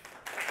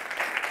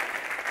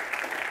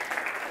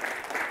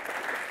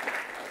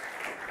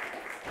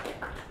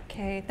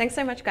 Okay, thanks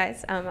so much,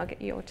 guys. I'll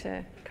get you all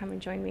to come and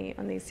join me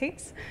on these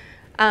seats.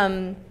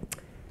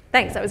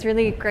 Thanks, that was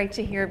really great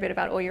to hear a bit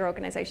about all your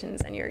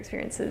organizations and your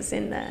experiences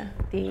in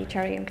the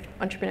Charity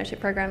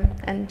Entrepreneurship Program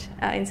and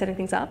in setting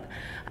things up.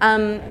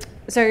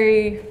 So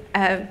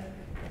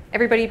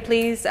everybody,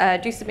 please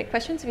do submit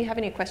questions. If you have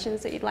any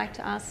questions that you'd like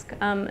to ask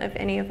of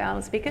any of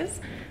our speakers,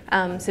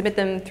 submit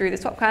them through the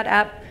Swapcard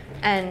app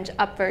and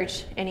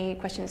upvote any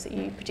questions that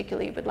you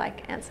particularly would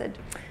like answered.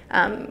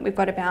 We've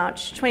got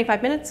about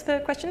 25 minutes for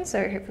questions,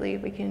 so hopefully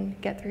we can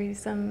get through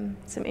some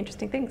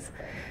interesting things.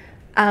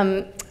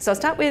 So I'll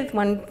start with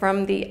one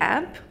from the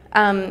app.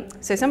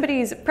 So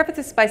somebody's prefaced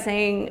this by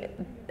saying,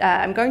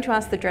 I'm going to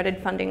ask the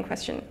dreaded funding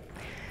question.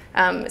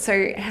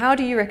 So how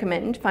do you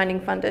recommend finding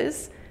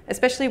funders,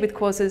 especially with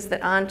causes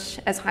that aren't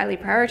as highly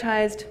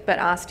prioritised but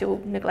are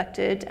still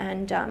neglected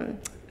and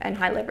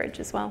high leverage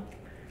as well?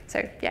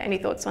 So yeah, any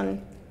thoughts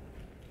on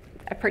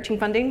approaching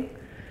funding?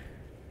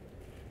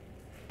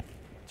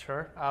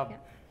 Sure,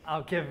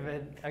 I'll give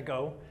it a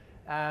go.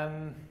 I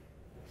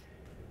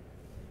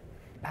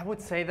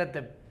would say that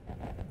the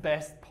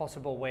best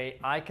possible way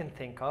I can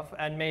think of,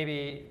 and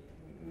maybe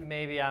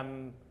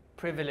I'm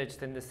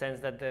privileged in the sense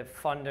that the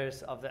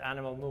funders of the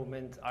animal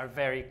movement are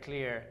very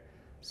clear,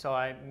 so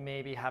I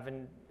maybe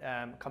haven't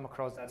come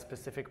across that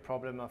specific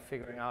problem of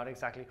figuring out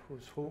exactly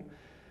who's who.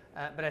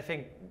 But I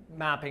think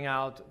mapping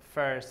out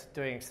first,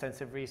 doing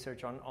extensive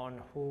research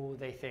on who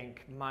they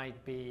think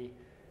might be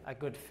a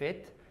good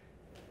fit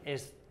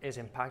is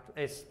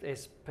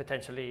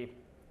potentially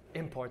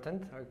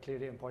important, or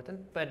clearly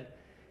important. But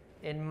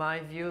in my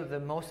view, the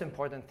most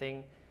important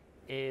thing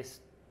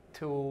is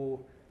to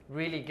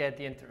really get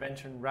the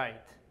intervention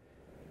right.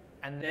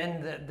 And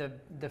then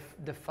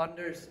the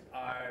funders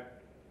are,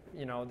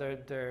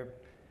 they're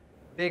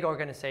big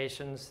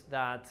organizations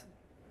that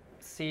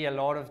see a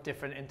lot of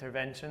different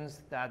interventions,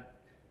 that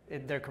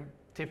they're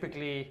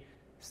typically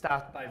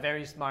staffed by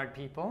very smart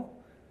people.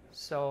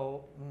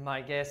 So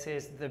my guess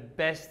is the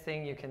best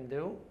thing you can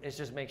do is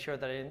just make sure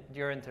that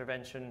your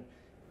intervention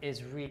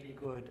is really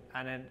good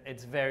and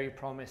it's very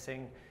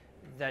promising,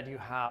 that you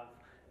have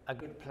a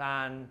good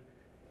plan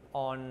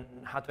on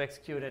how to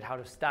execute it, how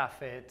to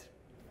staff it.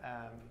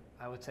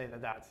 I would say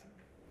that that's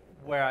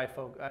where I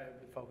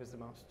focus the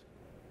most.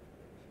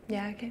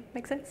 Yeah, okay,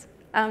 makes sense.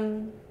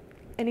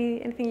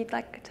 Anything you'd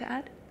like to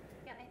add?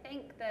 Yeah, I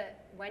think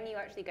that when you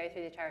actually go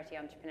through the charity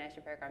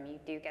entrepreneurship program, you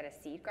do get a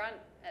seed grant,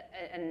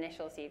 an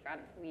initial seed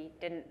grant. We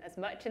didn't as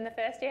much in the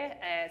first year,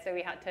 so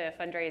we had to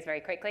fundraise very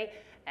quickly,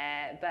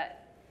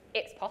 but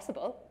it's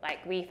possible.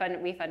 Like we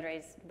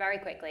fundraise very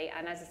quickly,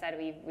 and as I said,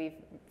 we've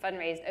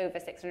fundraised over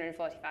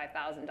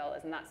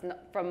 $645,000, and that's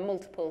from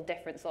multiple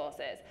different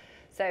sources.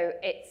 So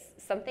it's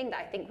something that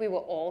I think we were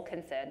all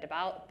concerned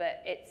about,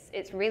 but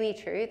it's really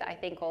true that I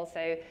think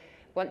also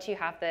once you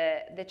have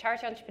the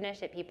charity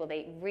entrepreneurship people,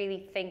 they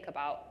really think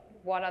about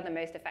what are the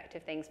most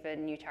effective things for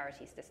new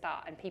charities to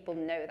start, and people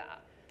know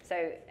that.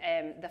 So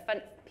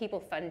people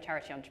fund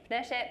charity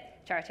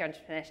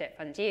entrepreneurship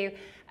funds you,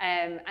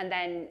 and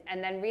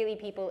then really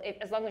people,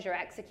 as long as you're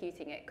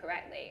executing it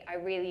correctly, I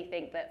really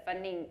think that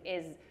funding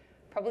is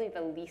probably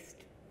the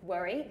least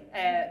worry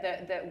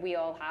that we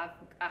all have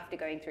after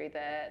going through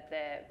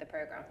the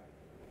program.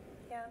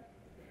 Yeah,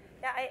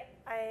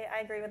 I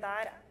agree with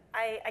that.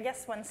 I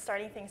guess when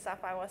starting things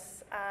up, I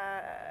was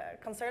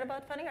concerned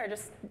about funding, or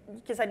just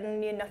because I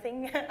knew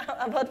nothing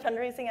about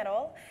fundraising at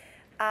all.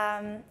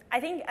 I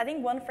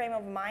think one frame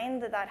of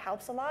mind that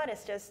helps a lot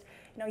is just,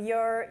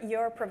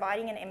 you're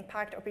providing an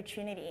impact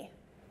opportunity.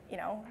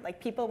 Like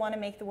people want to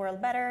make the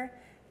world better.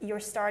 You're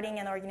starting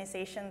an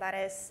organization that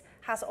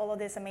has all of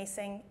these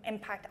amazing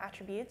impact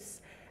attributes,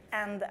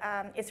 and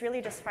it's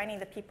really just finding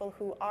the people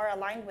who are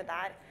aligned with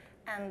that,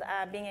 and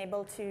being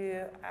able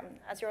to,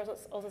 as you're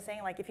also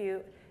saying, like if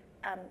you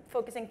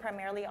focusing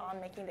primarily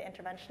on making the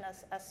intervention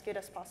as good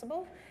as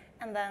possible,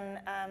 and then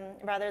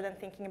rather than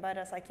thinking about it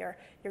as like you're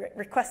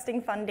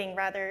requesting funding,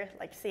 rather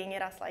like seeing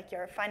it as like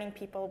you're finding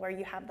people where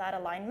you have that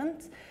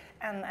alignment,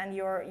 and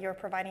you're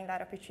providing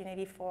that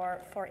opportunity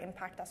for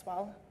impact as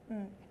well.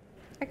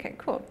 Okay,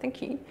 cool,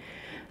 thank you.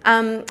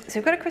 So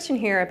we've got a question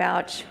here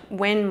about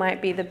when might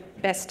be the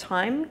best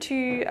time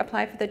to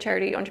apply for the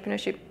charity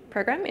entrepreneurship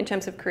program in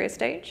terms of career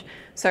stage.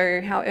 So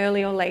how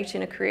early or late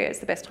in a career is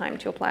the best time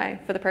to apply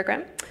for the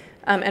program?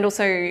 And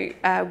also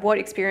what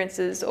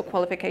experiences or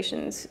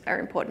qualifications are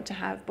important to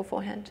have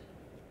beforehand?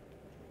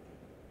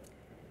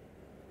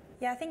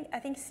 Yeah, I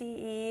think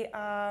CE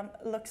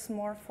looks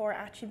more for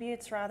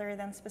attributes rather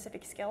than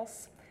specific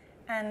skills.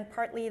 And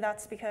partly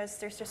that's because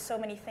there's just so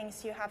many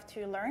things you have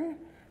to learn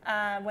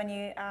when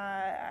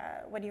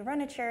you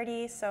run a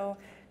charity. So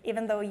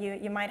even though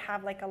you might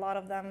have like a lot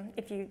of them,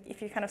 if you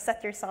kind of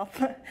set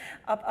yourself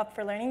up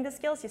for learning the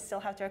skills, you still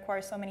have to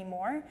acquire so many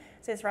more.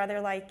 So it's rather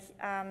like,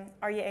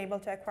 are you able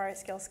to acquire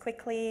skills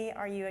quickly?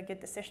 Are you a good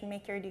decision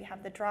maker? Do you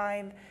have the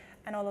drive?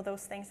 And all of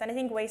those things. And I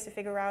think ways to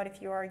figure out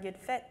if you are a good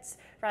fit,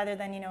 rather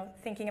than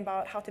thinking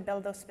about how to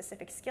build those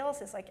specific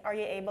skills, is like, are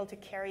you able to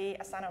carry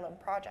a standalone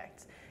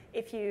project?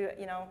 If you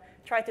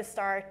try to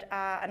start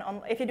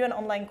if you do an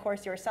online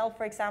course yourself,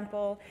 for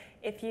example,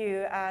 if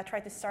you try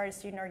to start a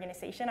student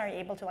organization, are you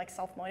able to like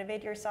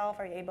self-motivate yourself?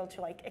 Are you able to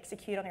like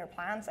execute on your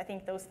plans? I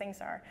think those things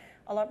are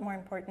a lot more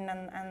important,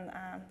 and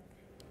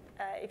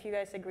if you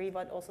guys agree,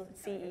 but also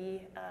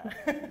CE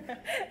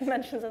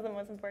mentions as the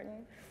most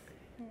important.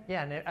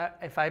 Yeah, and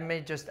if I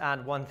may just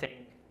add one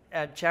thing,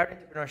 charity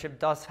entrepreneurship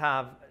does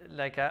have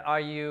like are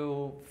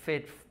you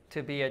fit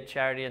to be a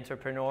charity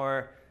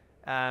entrepreneur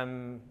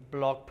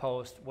blog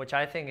post, which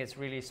I think is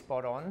really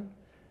spot on.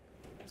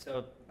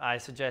 So I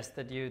suggest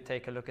that you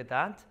take a look at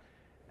that.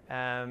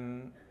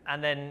 And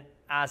then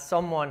as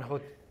someone who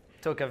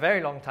took a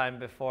very long time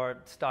before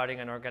starting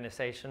an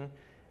organization,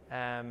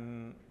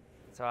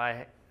 so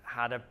I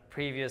had a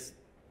previous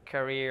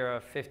career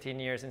of 15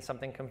 years in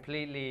something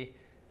completely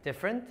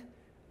different.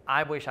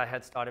 I wish I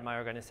had started my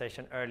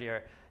organization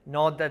earlier.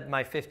 Not that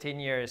my 15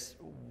 years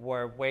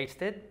were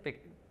wasted.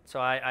 So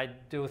I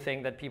do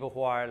think that people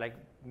who are like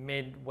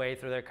midway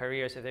through their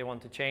careers, if they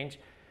want to change,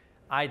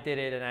 I did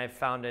it and I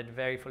found it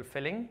very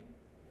fulfilling.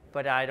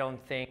 But I don't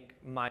think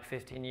my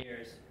 15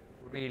 years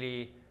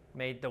really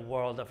made the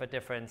world of a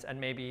difference.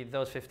 And maybe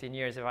those 15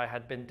 years, if I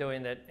had been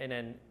doing it in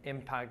an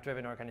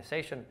impact-driven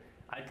organization,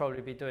 I'd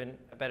probably be doing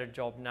a better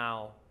job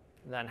now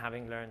than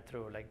having learned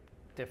through like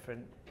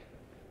different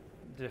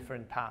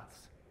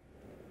paths.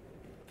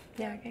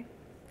 Yeah, okay.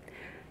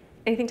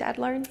 Anything to add,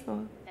 Lauren? Or?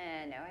 No,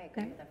 I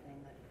agree with everything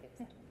that you've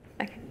said.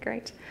 Okay,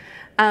 great.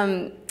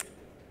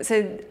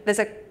 So there's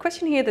a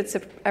question here that's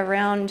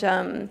around,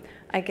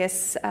 I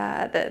guess,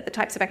 the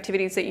types of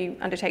activities that you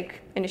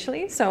undertake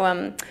initially.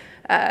 So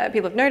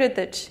people have noted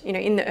that, you know,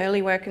 in the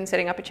early work in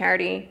setting up a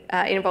charity,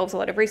 it involves a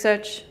lot of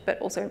research, but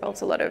also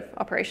involves a lot of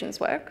operations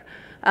work.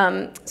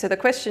 So the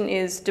question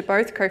is, do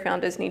both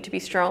co-founders need to be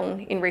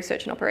strong in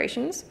research and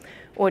operations?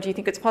 Or do you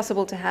think it's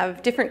possible to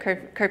have different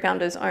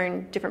co-founders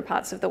own different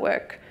parts of the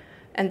work?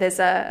 And there's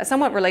a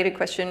somewhat related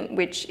question,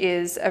 which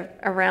is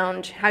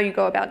around how you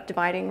go about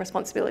dividing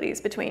responsibilities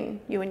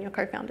between you and your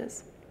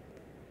co-founders.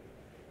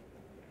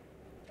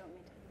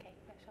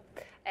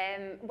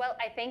 Well,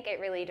 I think it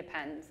really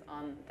depends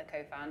on the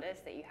co-founders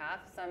that you have.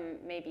 Some,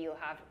 maybe you'll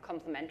have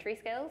complementary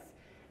skills.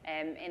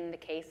 In the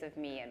case of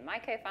me and my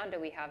co-founder,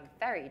 we have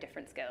very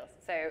different skills.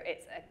 So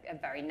it's a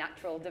very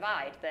natural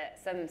divide that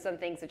some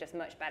things are just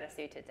much better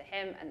suited to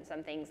him and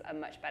some things are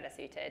much better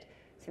suited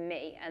to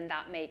me. And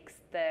that makes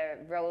the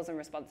roles and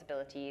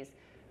responsibilities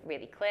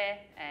really clear.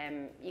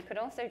 You could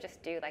also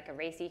just do like a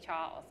RACI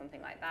chart or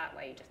something like that,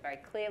 where you just very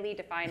clearly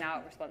define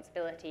out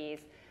responsibilities.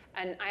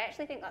 And I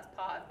actually think that's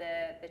part of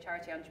the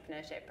charity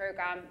entrepreneurship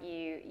program.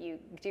 You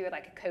do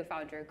like a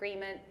co-founder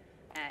agreement.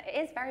 It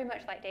is very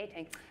much like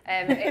dating,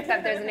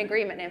 except there's an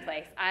agreement in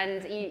place,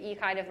 and you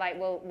kind of like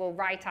will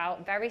write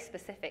out very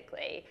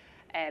specifically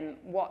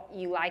what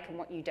you like and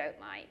what you don't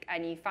like,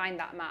 and you find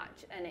that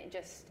match, and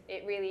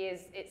it really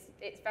is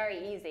it's very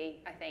easy,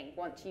 I think,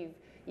 once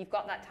you've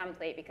got that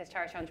template, because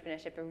charity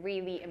entrepreneurship are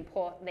really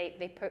important.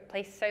 They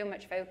place so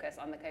much focus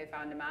on the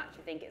co-founder match.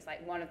 I think it's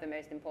like one of the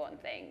most important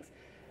things.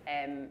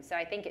 So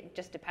I think it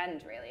just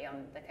depends really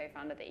on the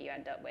co-founder that you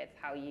end up with,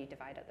 how you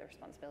divide up the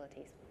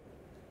responsibilities.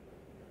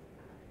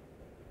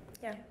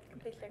 Yeah,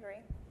 completely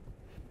agree.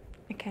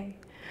 Okay.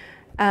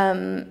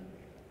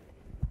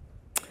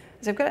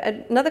 So I've got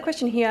another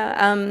question here.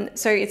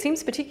 So it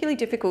seems particularly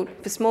difficult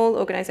for small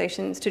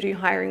organisations to do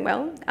hiring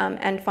well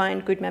and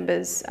find good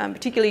members,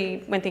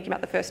 particularly when thinking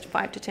about the first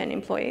 5 to 10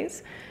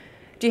 employees.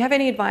 Do you have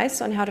any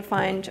advice on how to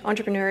find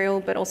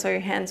entrepreneurial but also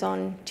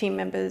hands-on team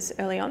members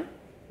early on?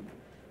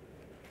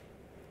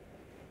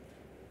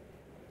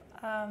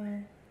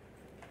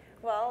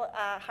 Well,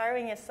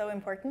 hiring is so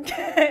important.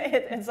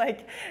 It's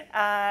like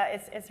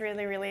it's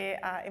really, really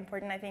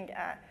important. I think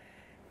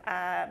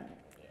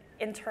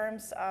in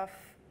terms of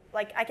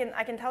like I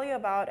can tell you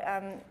about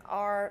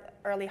our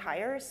early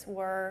hires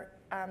were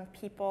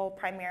people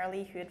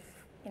primarily who had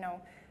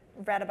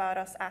read about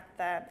us at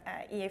the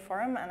EA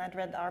forum and had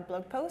read our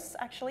blog posts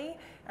actually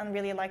and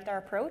really liked our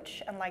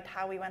approach and liked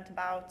how we went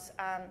about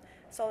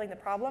solving the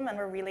problem, and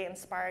were really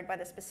inspired by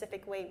the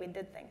specific way we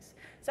did things.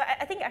 So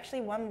I think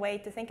actually one way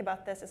to think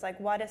about this is like,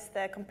 what is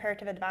the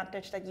comparative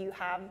advantage that you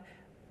have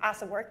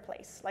as a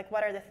workplace? Like,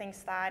 what are the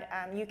things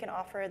that you can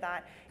offer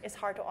that is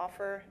hard to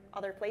offer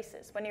other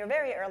places? When you're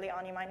very early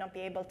on, you might not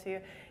be able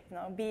to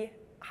be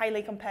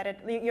highly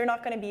competitive. You're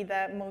not going to be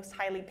the most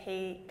highly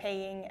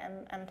paying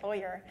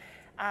employer.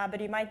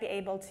 But you might be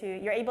able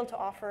to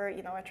offer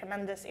a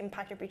tremendous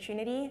impact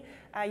opportunity.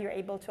 You're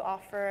able to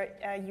offer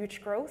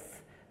huge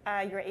growth.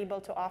 You're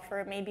able to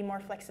offer maybe more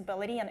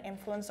flexibility and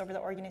influence over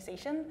the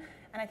organization.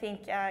 And I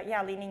think,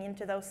 leaning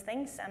into those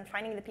things and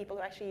finding the people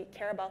who actually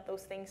care about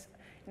those things.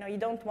 You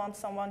don't want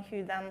someone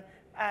who then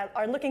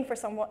are looking for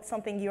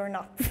something you're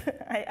not.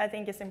 I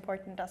think is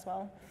important as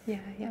well. Yeah,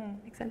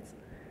 makes sense.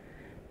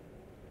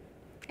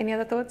 Any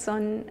other thoughts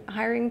on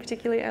hiring,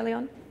 particularly early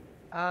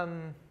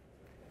on?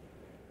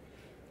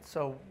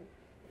 So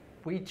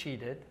we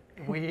cheated.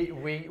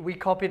 We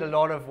copied a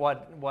lot of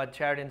what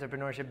charity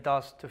entrepreneurship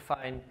does to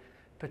find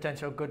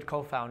potential good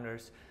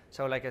co-founders.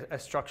 So like a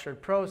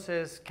structured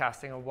process,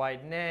 casting a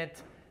wide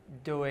net,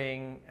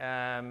 doing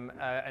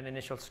an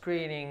initial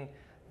screening,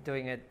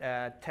 doing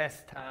a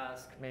test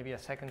task, maybe a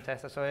second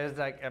test. So it's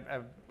like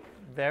a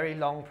very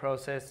long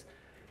process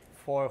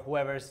for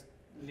whoever's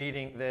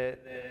leading the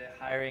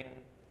hiring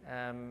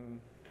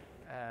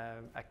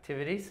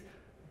activities.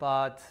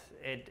 but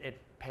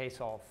it pays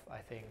off, I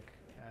think.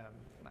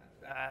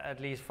 At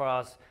least for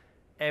us,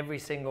 every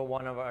single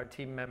one of our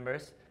team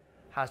members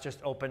has just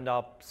opened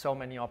up so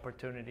many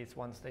opportunities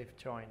once they've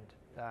joined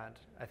that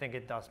I think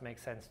it does make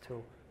sense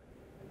to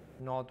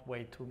not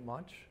wait too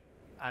much,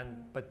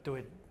 but do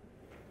it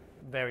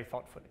very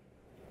thoughtfully.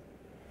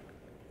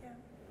 Yeah.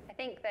 I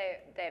think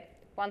the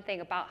one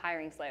thing about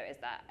hiring slow is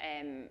that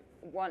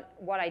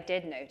what I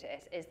did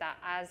notice is that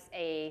as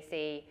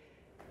AAC,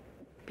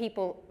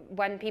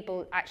 when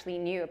people actually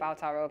knew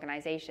about our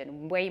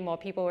organization, way more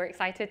people were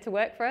excited to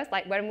work for us.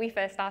 Like when we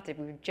first started,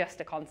 we were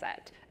just a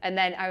concept. And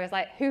then I was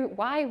like,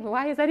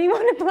 why is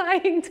anyone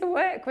applying to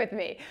work with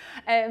me?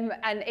 And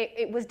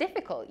it was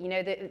difficult, you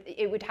know,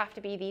 it would have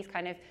to be these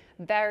kind of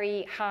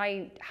very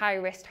high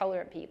risk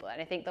tolerant people. And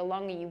I think the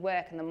longer you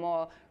work and the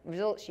more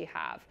results you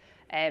have,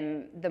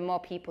 the more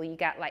people you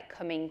get like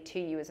coming to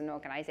you as an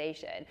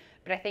organization.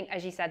 But I think,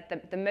 as you said,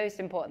 the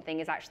most important thing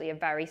is actually a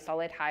very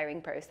solid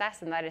hiring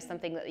process, and that is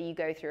something that you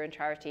go through in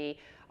charity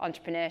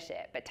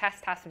entrepreneurship. But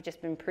test tasks have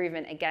just been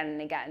proven again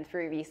and again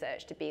through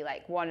research to be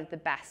like one of the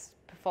best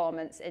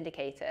performance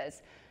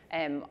indicators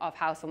of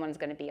how someone's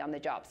going to be on the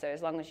job. So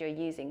as long as you're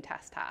using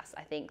test tasks,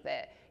 I think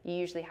that you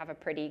usually have a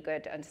pretty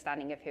good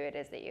understanding of who it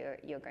is that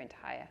you're going to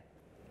hire.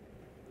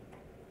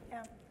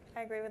 Yeah.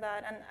 I agree with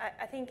that, and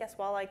I think as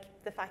well, like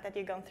the fact that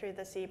you've gone through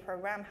the CE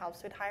program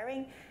helps with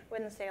hiring. I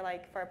wouldn't say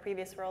like for a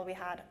previous role we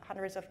had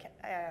hundreds of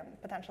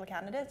potential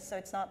candidates, so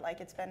it's not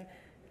like it's been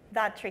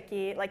that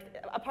tricky. Like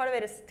a part of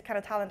it is kind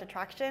of talent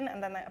attraction,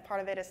 and then a part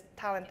of it is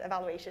talent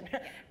evaluation,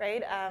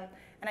 right?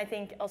 And I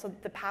think also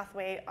the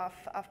pathway of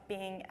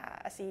being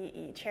a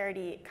CE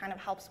charity kind of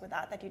helps with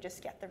that you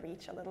just get the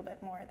reach a little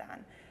bit more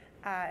than,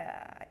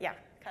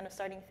 kind of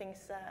starting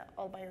things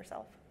all by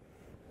yourself.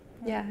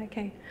 Yeah,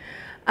 okay.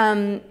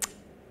 So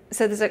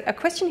there's a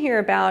question here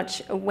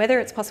about whether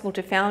it's possible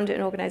to found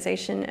an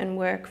organisation and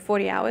work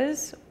 40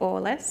 hours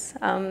or less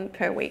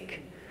per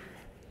week.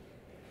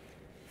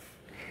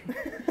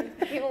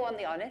 People want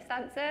the honest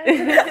answer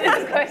to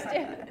this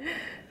question.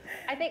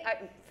 I think,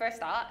 for a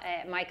start,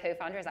 my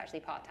co-founder is actually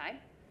part-time,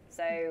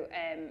 so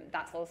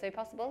that's also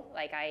possible.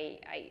 Like I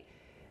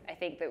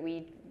think that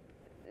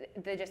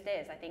there just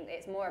is. I think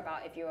it's more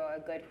about if you're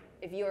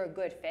a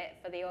good fit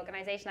for the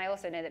organization. I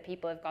also know that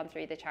people have gone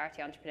through the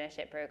charity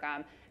entrepreneurship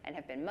program and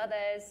have been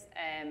mothers.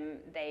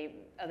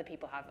 Other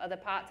people have other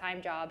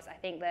part-time jobs. I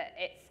think that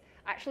it's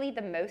actually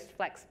the most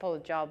flexible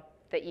job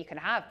that you can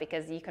have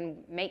because you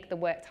can make the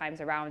work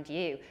times around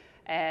you.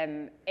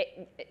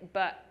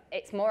 But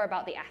it's more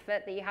about the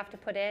effort that you have to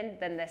put in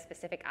than the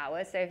specific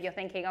hours. So if you're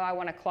thinking, I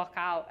want to clock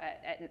out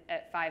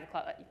at 5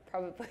 o'clock,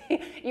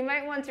 probably you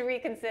might want to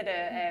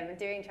reconsider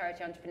doing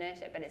charity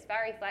entrepreneurship, but it's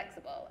very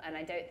flexible. And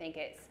I don't think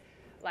it's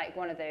like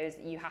one of those,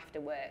 you have to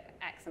work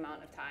X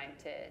amount of time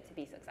to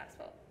be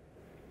successful.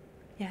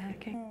 Yeah,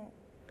 okay.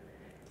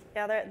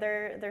 Yeah,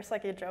 there's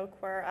like a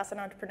joke where as an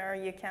entrepreneur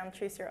you can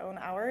choose your own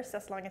hours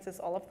as long as it's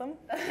all of them.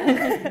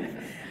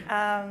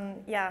 I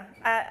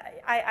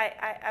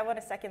want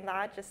to second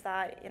that, just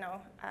that,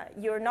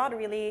 you're not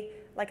really,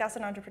 like as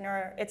an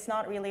entrepreneur, it's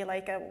not really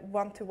like a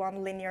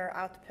one-to-one linear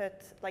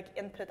output, like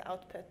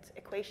input-output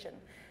equation.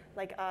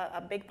 Like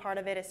a big part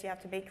of it is you have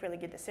to make really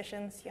good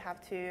decisions. You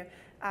have to,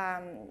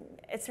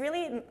 it's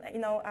really,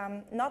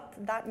 not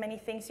that many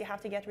things you have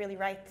to get really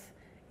right.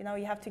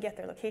 You have to get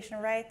the location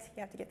right, you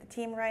have to get the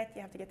team right,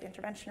 you have to get the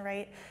intervention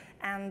right,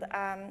 and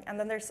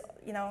then there's,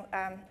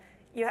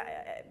 you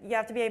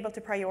have to be able to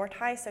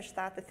prioritize such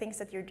that the things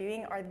that you're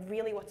doing are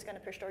really what's going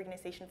to push the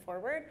organization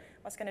forward,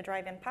 what's going to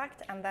drive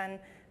impact, and then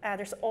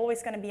there's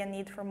always going to be a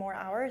need for more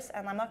hours.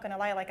 And I'm not going to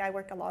lie, like I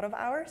work a lot of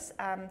hours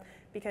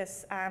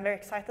because I'm very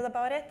excited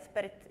about it,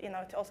 but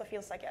it also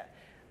feels like a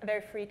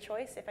very free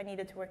choice. If I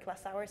needed to work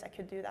less hours, I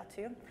could do that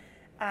too.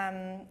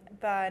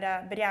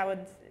 But yeah, I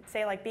would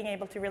say like being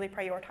able to really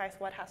prioritize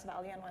what has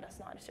value and what has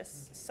not is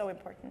just so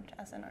important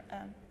as an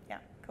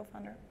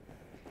co-founder.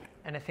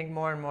 And I think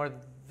more and more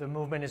the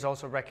movement is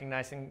also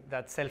recognizing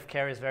that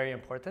self-care is very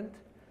important.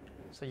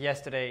 So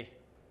yesterday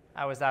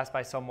I was asked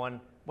by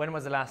someone, when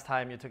was the last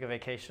time you took a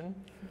vacation?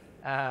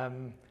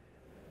 And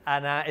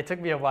it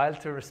took me a while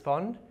to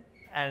respond.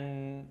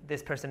 And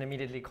this person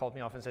immediately called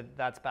me off and said,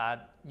 that's bad,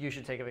 you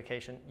should take a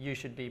vacation. You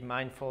should be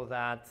mindful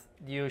that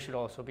you should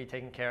also be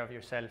taking care of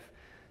yourself.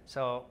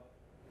 So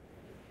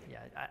yeah,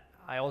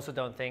 I also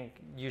don't think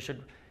you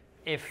should,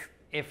 if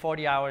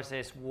 40 hours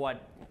is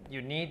what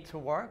you need to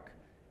work,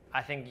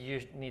 I think you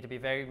need to be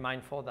very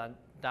mindful that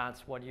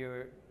that's what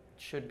you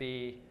should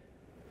be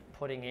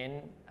putting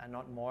in and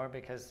not more,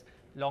 because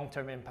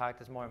long-term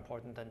impact is more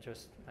important than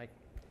just like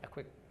a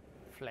quick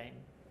flame.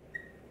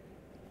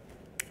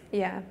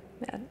 Yeah,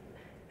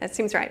 that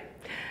seems right.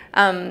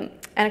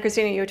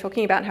 Anna-Christina, you were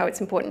talking about how it's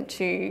important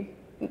to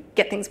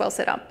get things well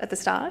set up at the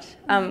start.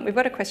 We've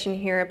got a question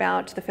here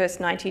about the first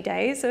 90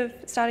 days of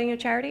starting your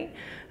charity.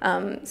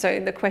 So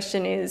the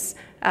question is,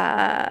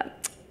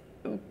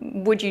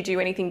 would you do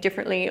anything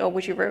differently, or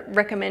would you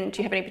recommend,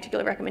 do you have any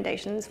particular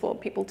recommendations for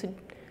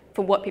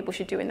what people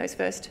should do in those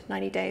first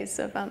 90 days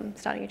of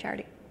starting a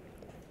charity?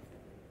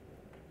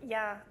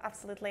 Yeah,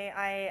 absolutely.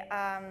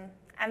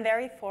 I'm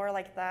very for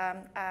like the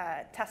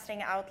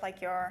testing out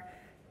like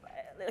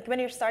like when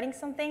you're starting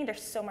something,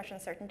 there's so much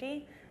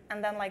uncertainty,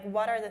 and then like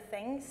what are the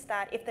things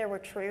that if they were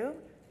true,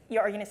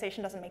 your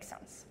organization doesn't make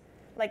sense.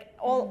 Like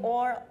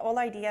all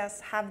ideas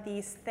have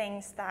these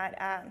things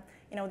that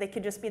they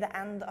could just be the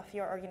end of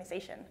your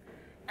organization.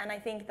 And I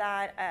think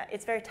that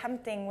it's very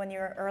tempting when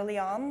you're early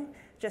on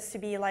just to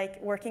be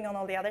like working on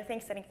all the other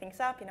things, setting things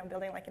up,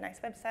 building like a nice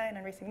website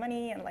and raising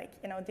money and like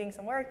doing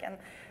some work and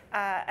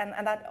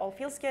that all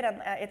feels good.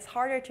 And it's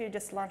harder to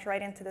just launch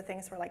right into the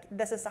things where like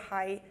this is the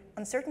high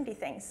uncertainty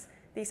things.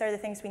 These are the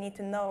things we need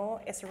to know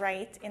is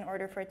right in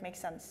order for it to make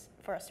sense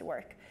for us to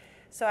work.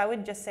 So I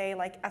would just say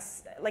like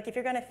if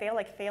you're gonna fail,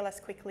 like fail as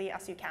quickly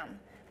as you can.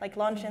 Like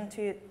launch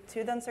into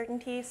the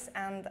uncertainties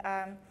and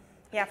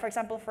yeah, for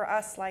example, for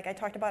us, like I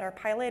talked about our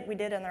pilot, we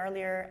did an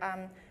earlier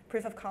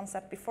proof of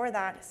concept before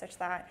that, such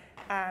that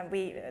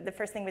the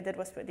first thing we did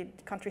was we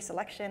did country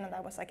selection, and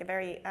that was like a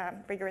very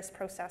rigorous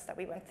process that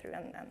we went through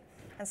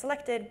and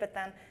selected. But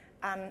then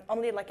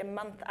only like a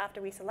month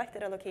after we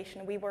selected a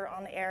location, we were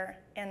on air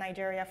in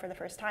Nigeria for the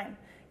first time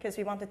because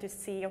we wanted to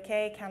see,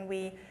 okay, can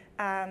we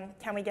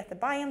get the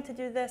buy-in to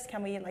do this?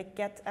 Can we like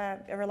get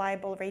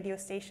reliable radio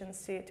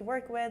stations to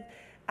work with?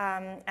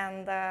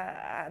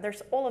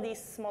 There's all of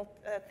these small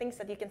things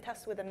that you can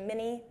test with a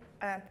mini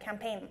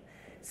campaign.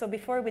 So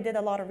before we did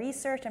a lot of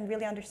research and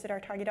really understood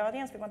our target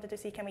audience, we wanted to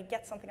see, can we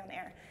get something on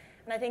air?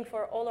 And I think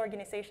for all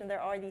organizations,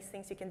 there are these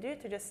things you can do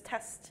to just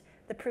test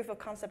the proof of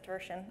concept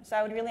version. So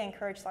I would really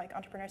encourage like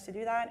entrepreneurs to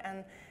do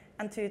that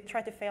and to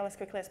try to fail as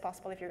quickly as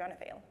possible if you're going to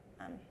fail.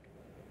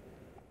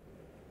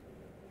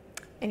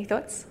 Any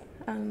thoughts?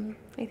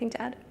 Anything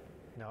to add?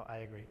 No, I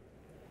agree.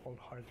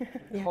 Wholeheartedly.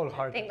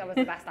 I think that was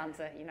the best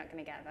answer. You're not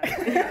going to get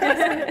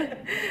that.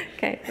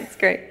 Okay, that's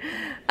great.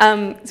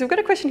 So we've got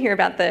a question here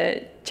about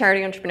the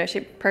Charity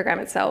Entrepreneurship Program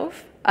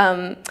itself.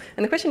 And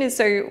the question is,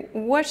 so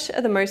what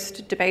are the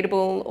most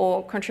debatable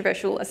or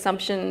controversial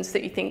assumptions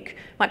that you think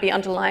might be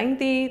underlying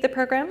the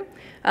program?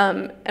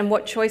 And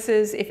what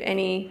choices, if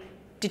any,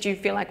 did you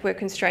feel like were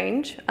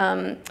constrained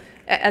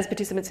as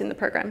participants in the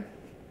program?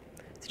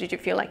 So did you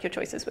feel like your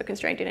choices were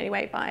constrained in any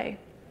way by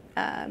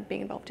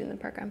being involved in the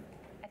program?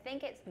 I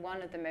think it's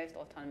one of the most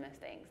autonomous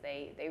things.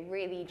 They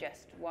really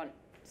just want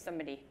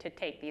somebody to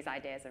take these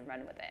ideas and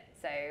run with it.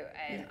 So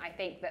I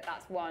think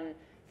that's one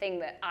thing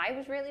that I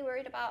was really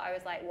worried about. I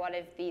was like, what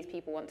if these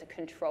people want to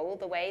control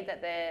the way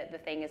that the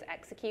thing is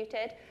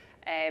executed?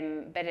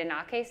 But in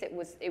our case, it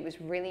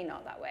was really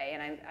not that way.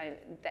 And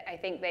I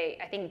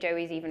think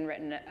Joey's even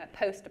written a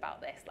post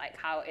about this, like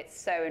how it's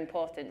so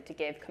important to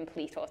give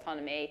complete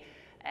autonomy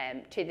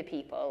to the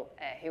people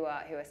who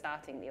are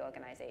starting the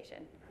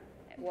organization.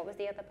 What was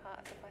the other part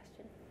of the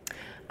question?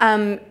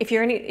 If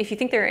you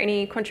think there are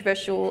any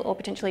controversial or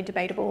potentially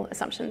debatable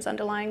assumptions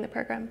underlying the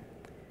program.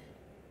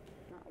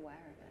 Not aware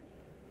of it.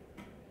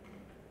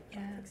 Yeah.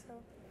 I think so.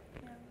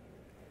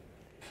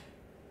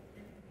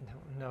 Yeah.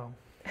 No.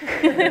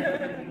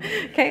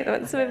 Okay,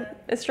 that's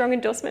a strong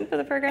endorsement for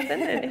the program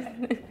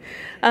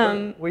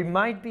then. We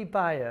might be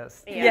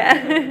biased. Yeah.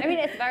 I mean,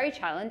 it's very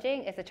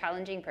challenging. It's a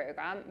challenging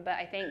program, but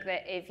I think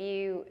that if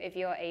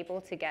you're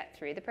able to get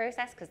through the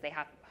process, because they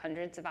have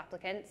hundreds of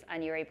applicants,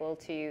 and you're able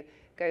to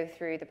go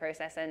through the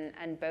process,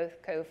 and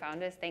both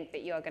co-founders think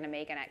that you're going to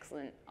make an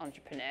excellent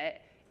entrepreneur,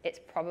 it's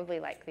probably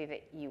likely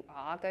that you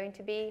are going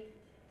to be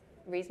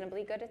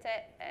reasonably good at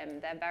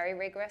it. They're very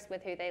rigorous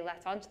with who they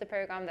let onto the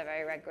program. They're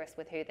very rigorous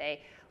with who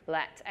they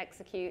let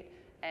execute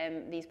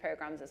these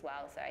programs as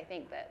well. So I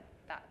think that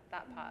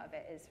part of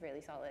it is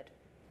really solid.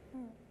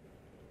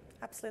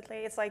 Absolutely.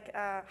 It's like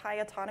high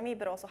autonomy,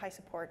 but also high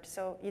support.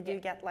 So you do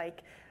get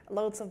like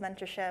loads of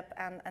mentorship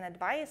and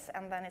advice,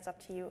 and then it's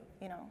up to you,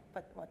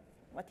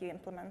 what you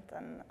implement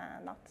and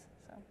not.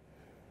 So.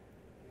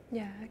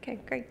 Yeah, okay,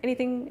 great.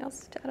 Anything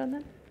else to add on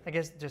that? I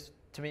guess just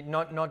to me,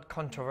 not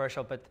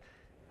controversial, but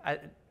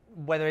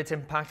whether it's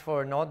impactful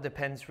or not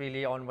depends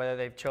really on whether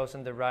they've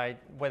chosen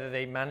whether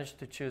they managed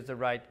to choose the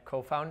right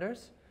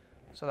co-founders.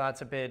 So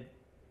that's a bit,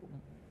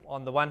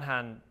 on the one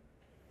hand,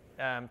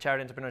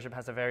 charity entrepreneurship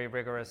has a very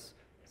rigorous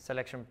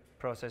selection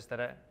process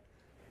that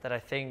I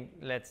think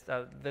lets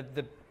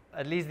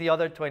at least the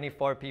other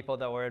 24 people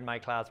that were in my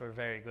class were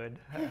very good,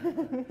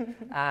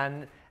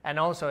 and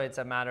also it's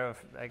a matter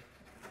of like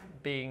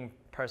being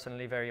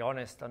personally very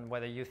honest on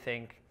whether you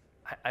think.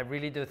 I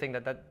really do think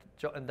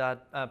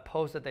that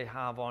post that they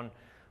have on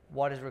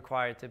what is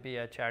required to be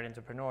a charity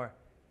entrepreneur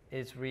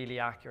is really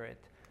accurate.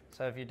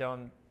 So if you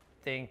don't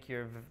think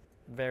you're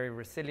very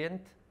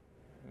resilient,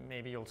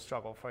 maybe you'll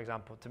struggle. For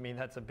example, to me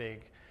that's a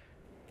big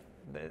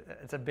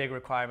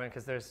requirement,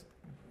 because there's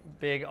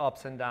big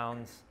ups and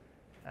downs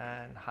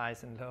and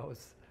highs and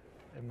lows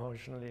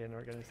emotionally in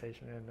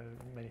organization and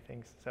many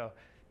things. So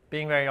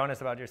being very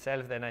honest about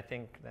yourself, then I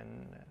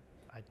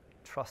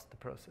trust the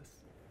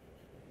process.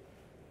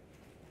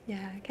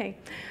 Yeah, okay.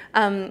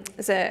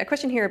 There's a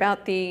question here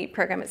about the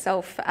program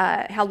itself.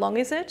 How long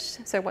is it?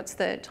 So what's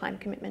the time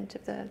commitment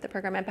of the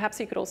program? And perhaps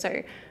you could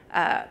also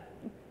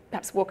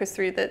perhaps walk us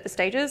through the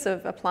stages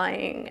of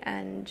applying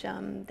and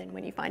then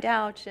when you find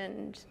out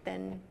and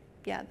then,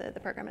 yeah, the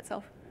program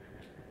itself?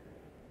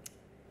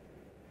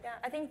 Yeah,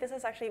 I think this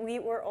is actually, we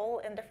were all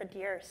in different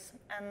years,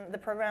 and the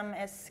program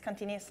is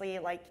continuously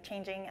like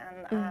changing,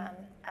 and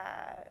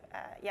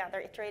yeah,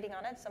 they're iterating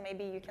on it. So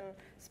maybe you can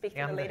speak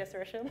to the latest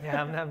version.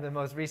 Yeah, I'm the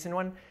most recent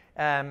one.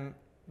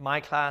 My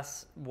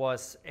class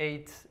was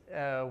 8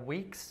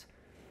 weeks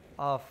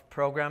of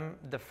program.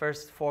 The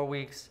first 4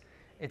 weeks,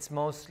 it's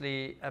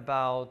mostly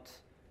about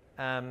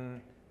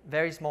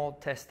very small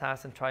test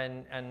tasks and try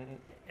and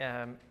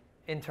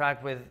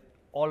interact with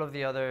all of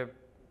the other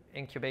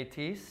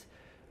incubatees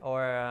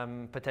or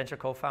potential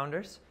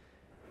co-founders,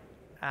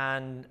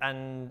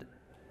 and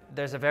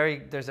there's a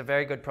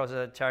very good process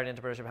that charity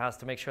entrepreneurship has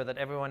to make sure that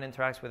everyone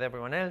interacts with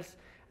everyone else,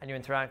 and you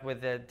interact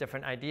with the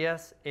different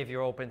ideas if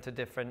you're open to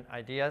different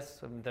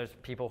ideas. There's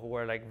people who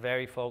are like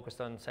very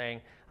focused on saying,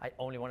 I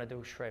only want to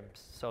do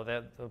shrimps, so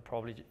they'll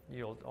probably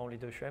you'll only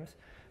do shrimps,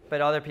 but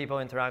other people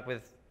interact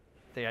with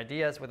the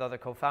ideas with other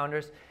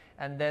co-founders,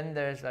 and then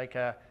there's like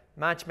a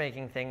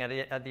matchmaking thing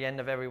at the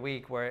end of every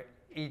week where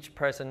each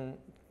person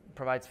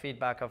provides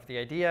feedback of the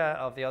idea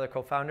of the other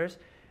co-founders,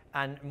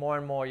 and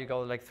more you go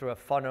like through a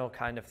funnel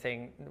kind of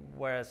thing,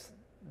 whereas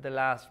the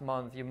last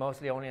month you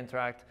mostly only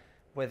interact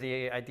with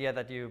the idea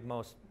that you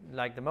most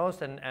like the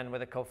most and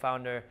with a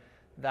co-founder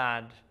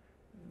that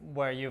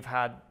where you've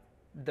had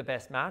the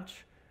best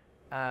match,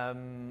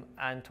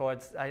 and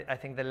towards I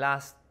think the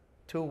last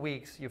 2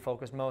 weeks you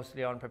focus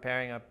mostly on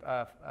preparing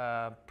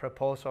a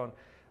proposal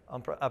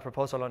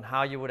on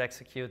how you would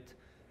execute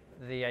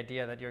the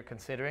idea that you're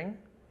considering.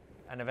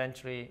 And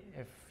eventually,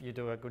 if you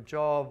do a good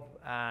job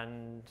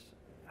and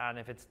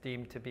if it's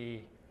deemed to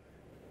be,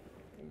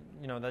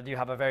 you know, that you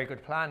have a very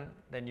good plan,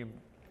 then you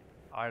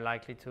are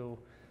likely to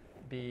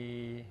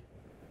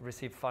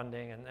receive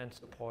funding and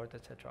support,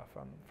 etc.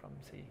 from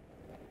C.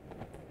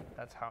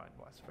 That's how it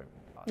was for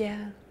us.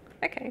 Yeah.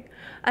 Okay.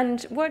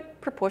 And what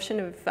proportion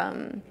of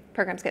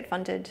programs get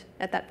funded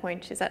at that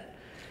point? Is that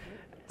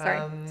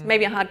it's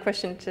maybe a hard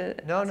question to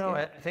ask you.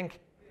 I think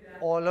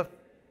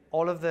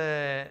all of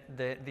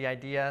the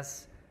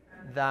ideas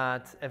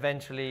that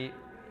eventually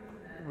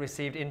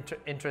received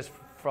interest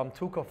from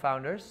 2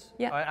 co-founders.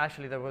 Yeah.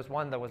 Actually, there was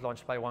one that was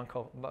launched by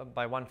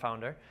one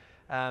founder.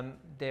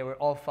 They were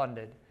all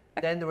funded.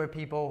 Okay. Then there were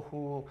people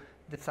who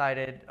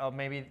decided, oh,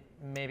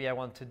 maybe I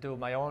want to do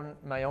my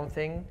own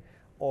thing,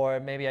 or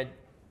maybe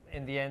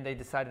in the end they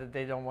decided that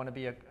they don't want to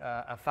be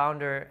a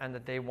founder and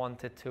that they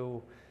wanted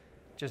to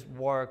just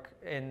work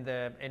in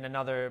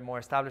another more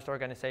established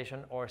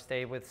organization or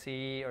stay with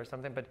CE or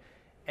something. But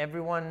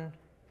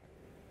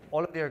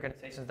all of the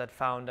organizations that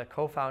found a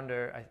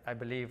co-founder, I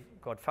believe,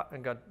 got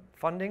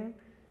funding,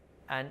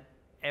 and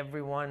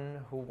everyone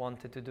who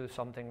wanted to do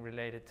something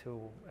related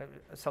to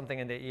something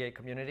in the EA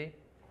community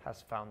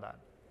has found that,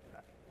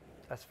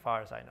 as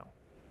far as I know.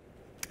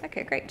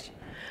 Okay, great.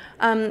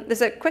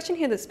 There's a question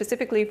here that's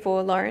specifically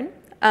for Lauren.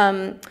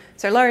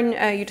 So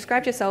Lauren, you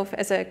described yourself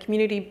as a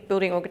community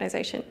building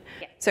organization.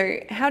 Yeah. So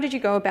how did you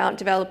go about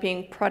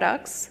developing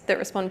products that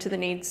respond to the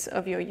needs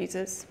of your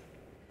users?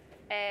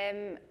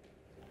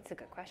 It's a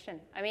good question.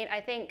 I mean,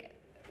 I think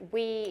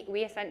we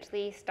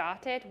essentially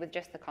started with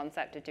just the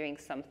concept of doing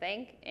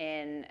something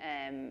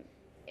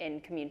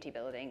in community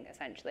building,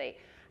 essentially.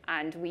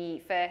 And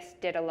we first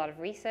did a lot of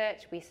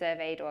research. We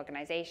surveyed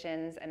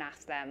organizations and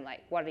asked them,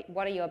 like,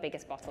 what are your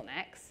biggest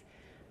bottlenecks?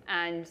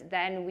 And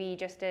then we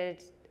just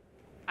did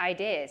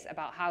ideas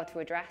about how to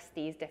address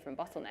these different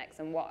bottlenecks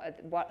and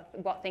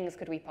what things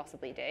could we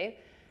possibly do.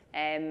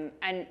 And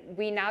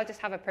we now just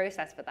have a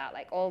process for that.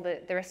 Like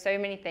there are so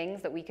many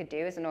things that we could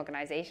do as an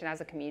organization,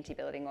 as a community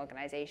building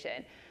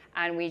organization.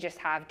 And we just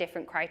have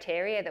different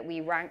criteria that we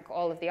rank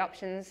all of the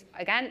options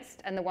against,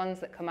 and the ones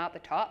that come out the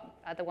top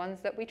are the ones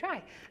that we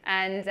try.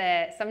 And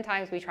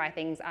sometimes we try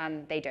things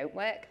and they don't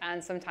work,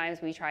 and sometimes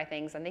we try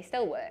things and they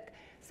still work.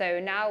 So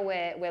now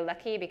we're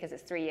lucky because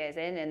it's 3 years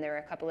in, and there are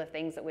a couple of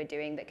things that we're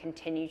doing that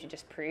continue to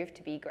just prove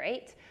to be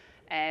great.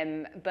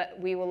 But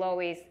we will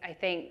always, I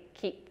think,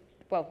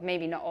 well,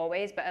 maybe not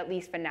always, but at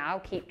least for now,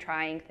 keep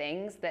trying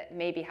things that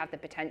maybe have the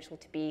potential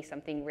to be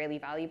something really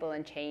valuable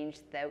and change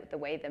the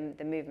way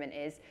the movement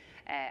is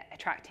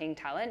attracting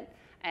talent.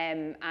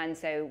 And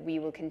so we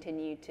will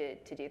continue to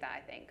do that, I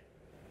think.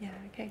 Yeah,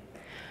 okay.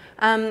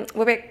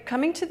 Well, we're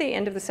coming to the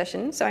end of the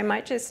session, so I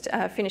might just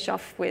finish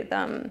off with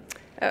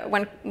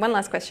one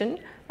last question.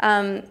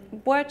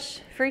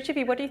 For each of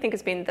you, what do you think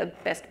has been the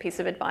best piece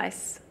of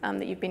advice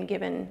that you've been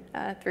given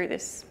through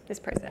this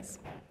process?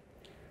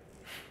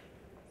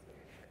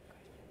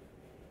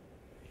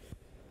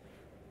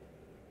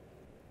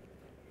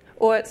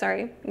 Or,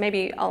 sorry,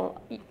 maybe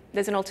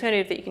there's an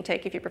alternative that you can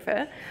take if you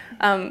prefer.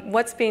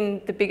 What's been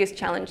the biggest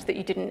challenge that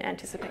you didn't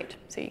anticipate?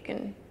 So you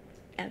can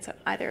answer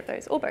either of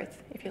those, or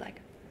both, if you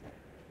like.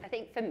 I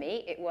think for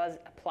me, it was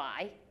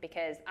apply,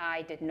 because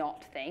I did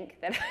not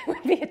think that I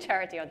would be a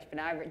charity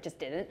entrepreneur. I just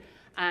didn't.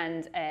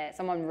 And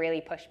someone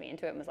really pushed me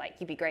into it and was like,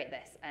 you'd be great at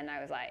this. And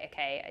I was like,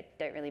 okay, I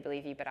don't really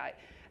believe you, but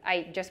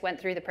I just went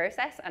through the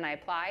process and I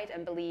applied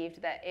and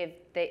believed that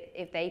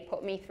if they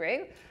put me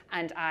through,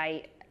 and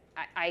I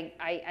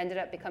ended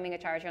up becoming a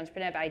charity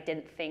entrepreneur, but I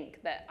didn't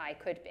think that I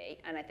could be.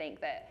 And I think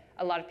that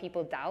a lot of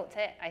people doubt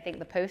it. I think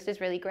the post is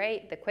really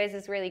great, the quiz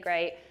is really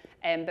great,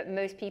 but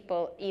most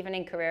people, even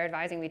in career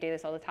advising, we do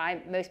this all the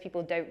time, most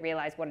people don't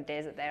realize what it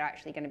is that they're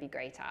actually going to be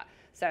great at.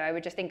 So I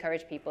would just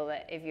encourage people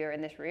that if you're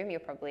in this room, you're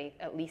probably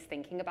at least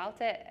thinking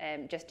about it.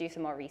 Just do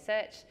some more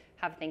research,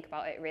 have a think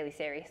about it really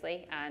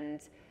seriously,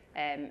 and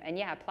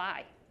yeah,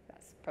 apply.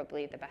 That's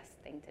probably the best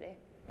thing to do.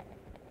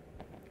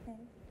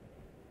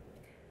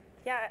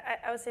 Yeah,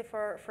 I would say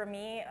for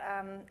me,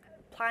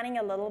 planning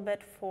a little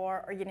bit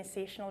for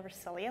organizational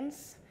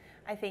resilience.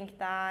 I think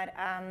that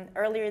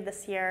earlier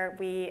this year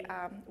we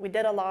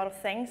did a lot of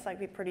things. Like,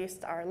 we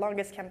produced our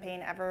longest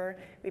campaign ever.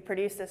 We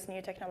produced this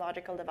new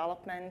technological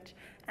development,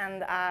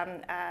 and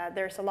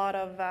there's a lot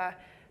of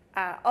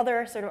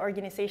other sort of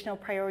organizational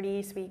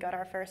priorities. We got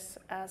our first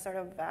sort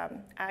of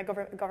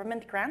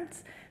government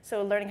grant,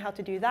 so learning how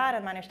to do that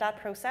and manage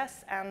that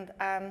process. And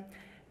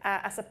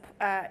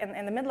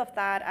in the middle of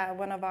that,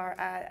 one of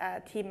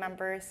our team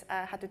members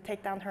had to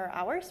take down her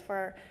hours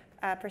for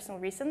personal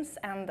reasons,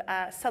 and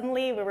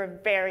suddenly we were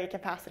very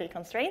capacity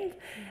constrained.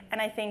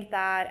 And I think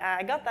that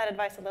I got that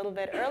advice a little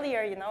bit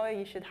earlier,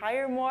 you should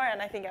hire more,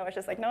 and I think I was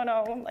just like,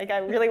 no, like, I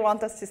really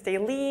want us to stay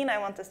lean. I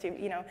want us to,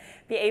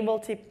 be able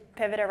to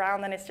pivot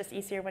around, and it's just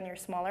easier when you're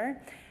smaller.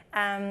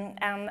 And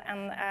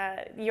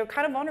you're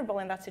kind of vulnerable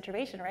in that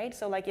situation, right?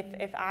 So like,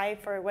 if I,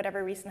 for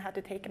whatever reason, had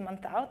to take a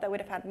month out, that would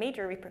have had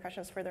major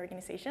repercussions for the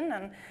organization.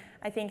 And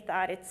I think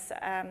that it's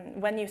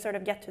when you sort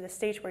of get to the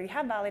stage where you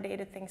have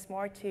validated things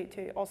more,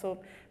 to also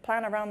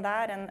plan around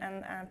that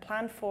and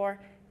plan for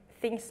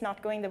things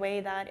not going the way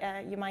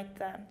that you might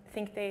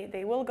think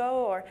they will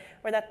go,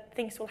 or that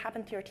things will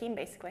happen to your team,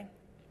 basically.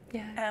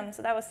 Yeah.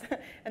 So that was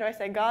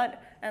advice I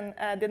got and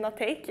did not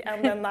take,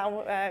 and then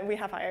now we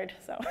have hired,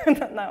 so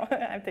now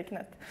I've taken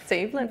it. So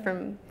you've learned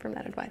from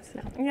that advice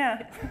now.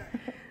 Yeah.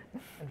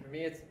 And for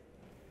me, it's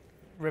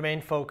remain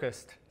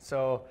focused.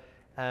 So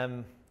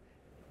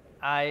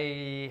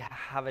I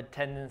have a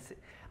tendency,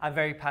 I'm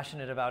very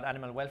passionate about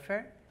animal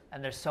welfare,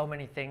 and there's so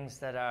many things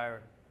that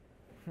are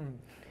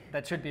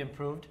that should be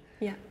improved.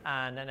 Yeah.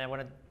 And I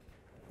want to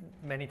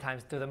many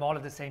times do them all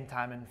at the same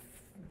time and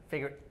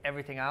figure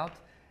everything out.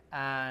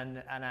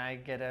 And I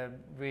get a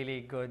really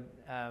good,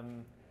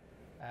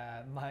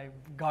 my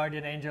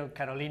guardian angel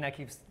Carolina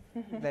keeps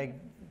like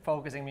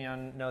focusing me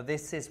on, no,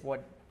 this is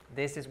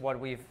what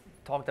we've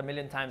talked a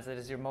million times, that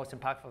is your most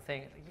impactful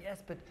thing. Like,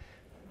 yes, but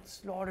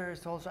slaughter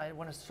is also, I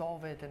want to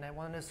solve it, and I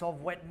want to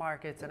solve wet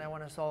markets, and I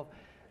want to solve,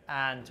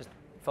 and just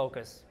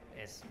focus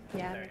is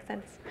yeah, makes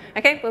sense.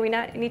 Okay, well, we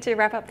now need to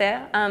wrap up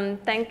there.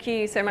 Thank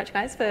you so much,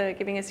 guys, for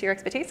giving us your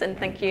expertise, and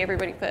thank you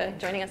everybody for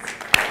joining us.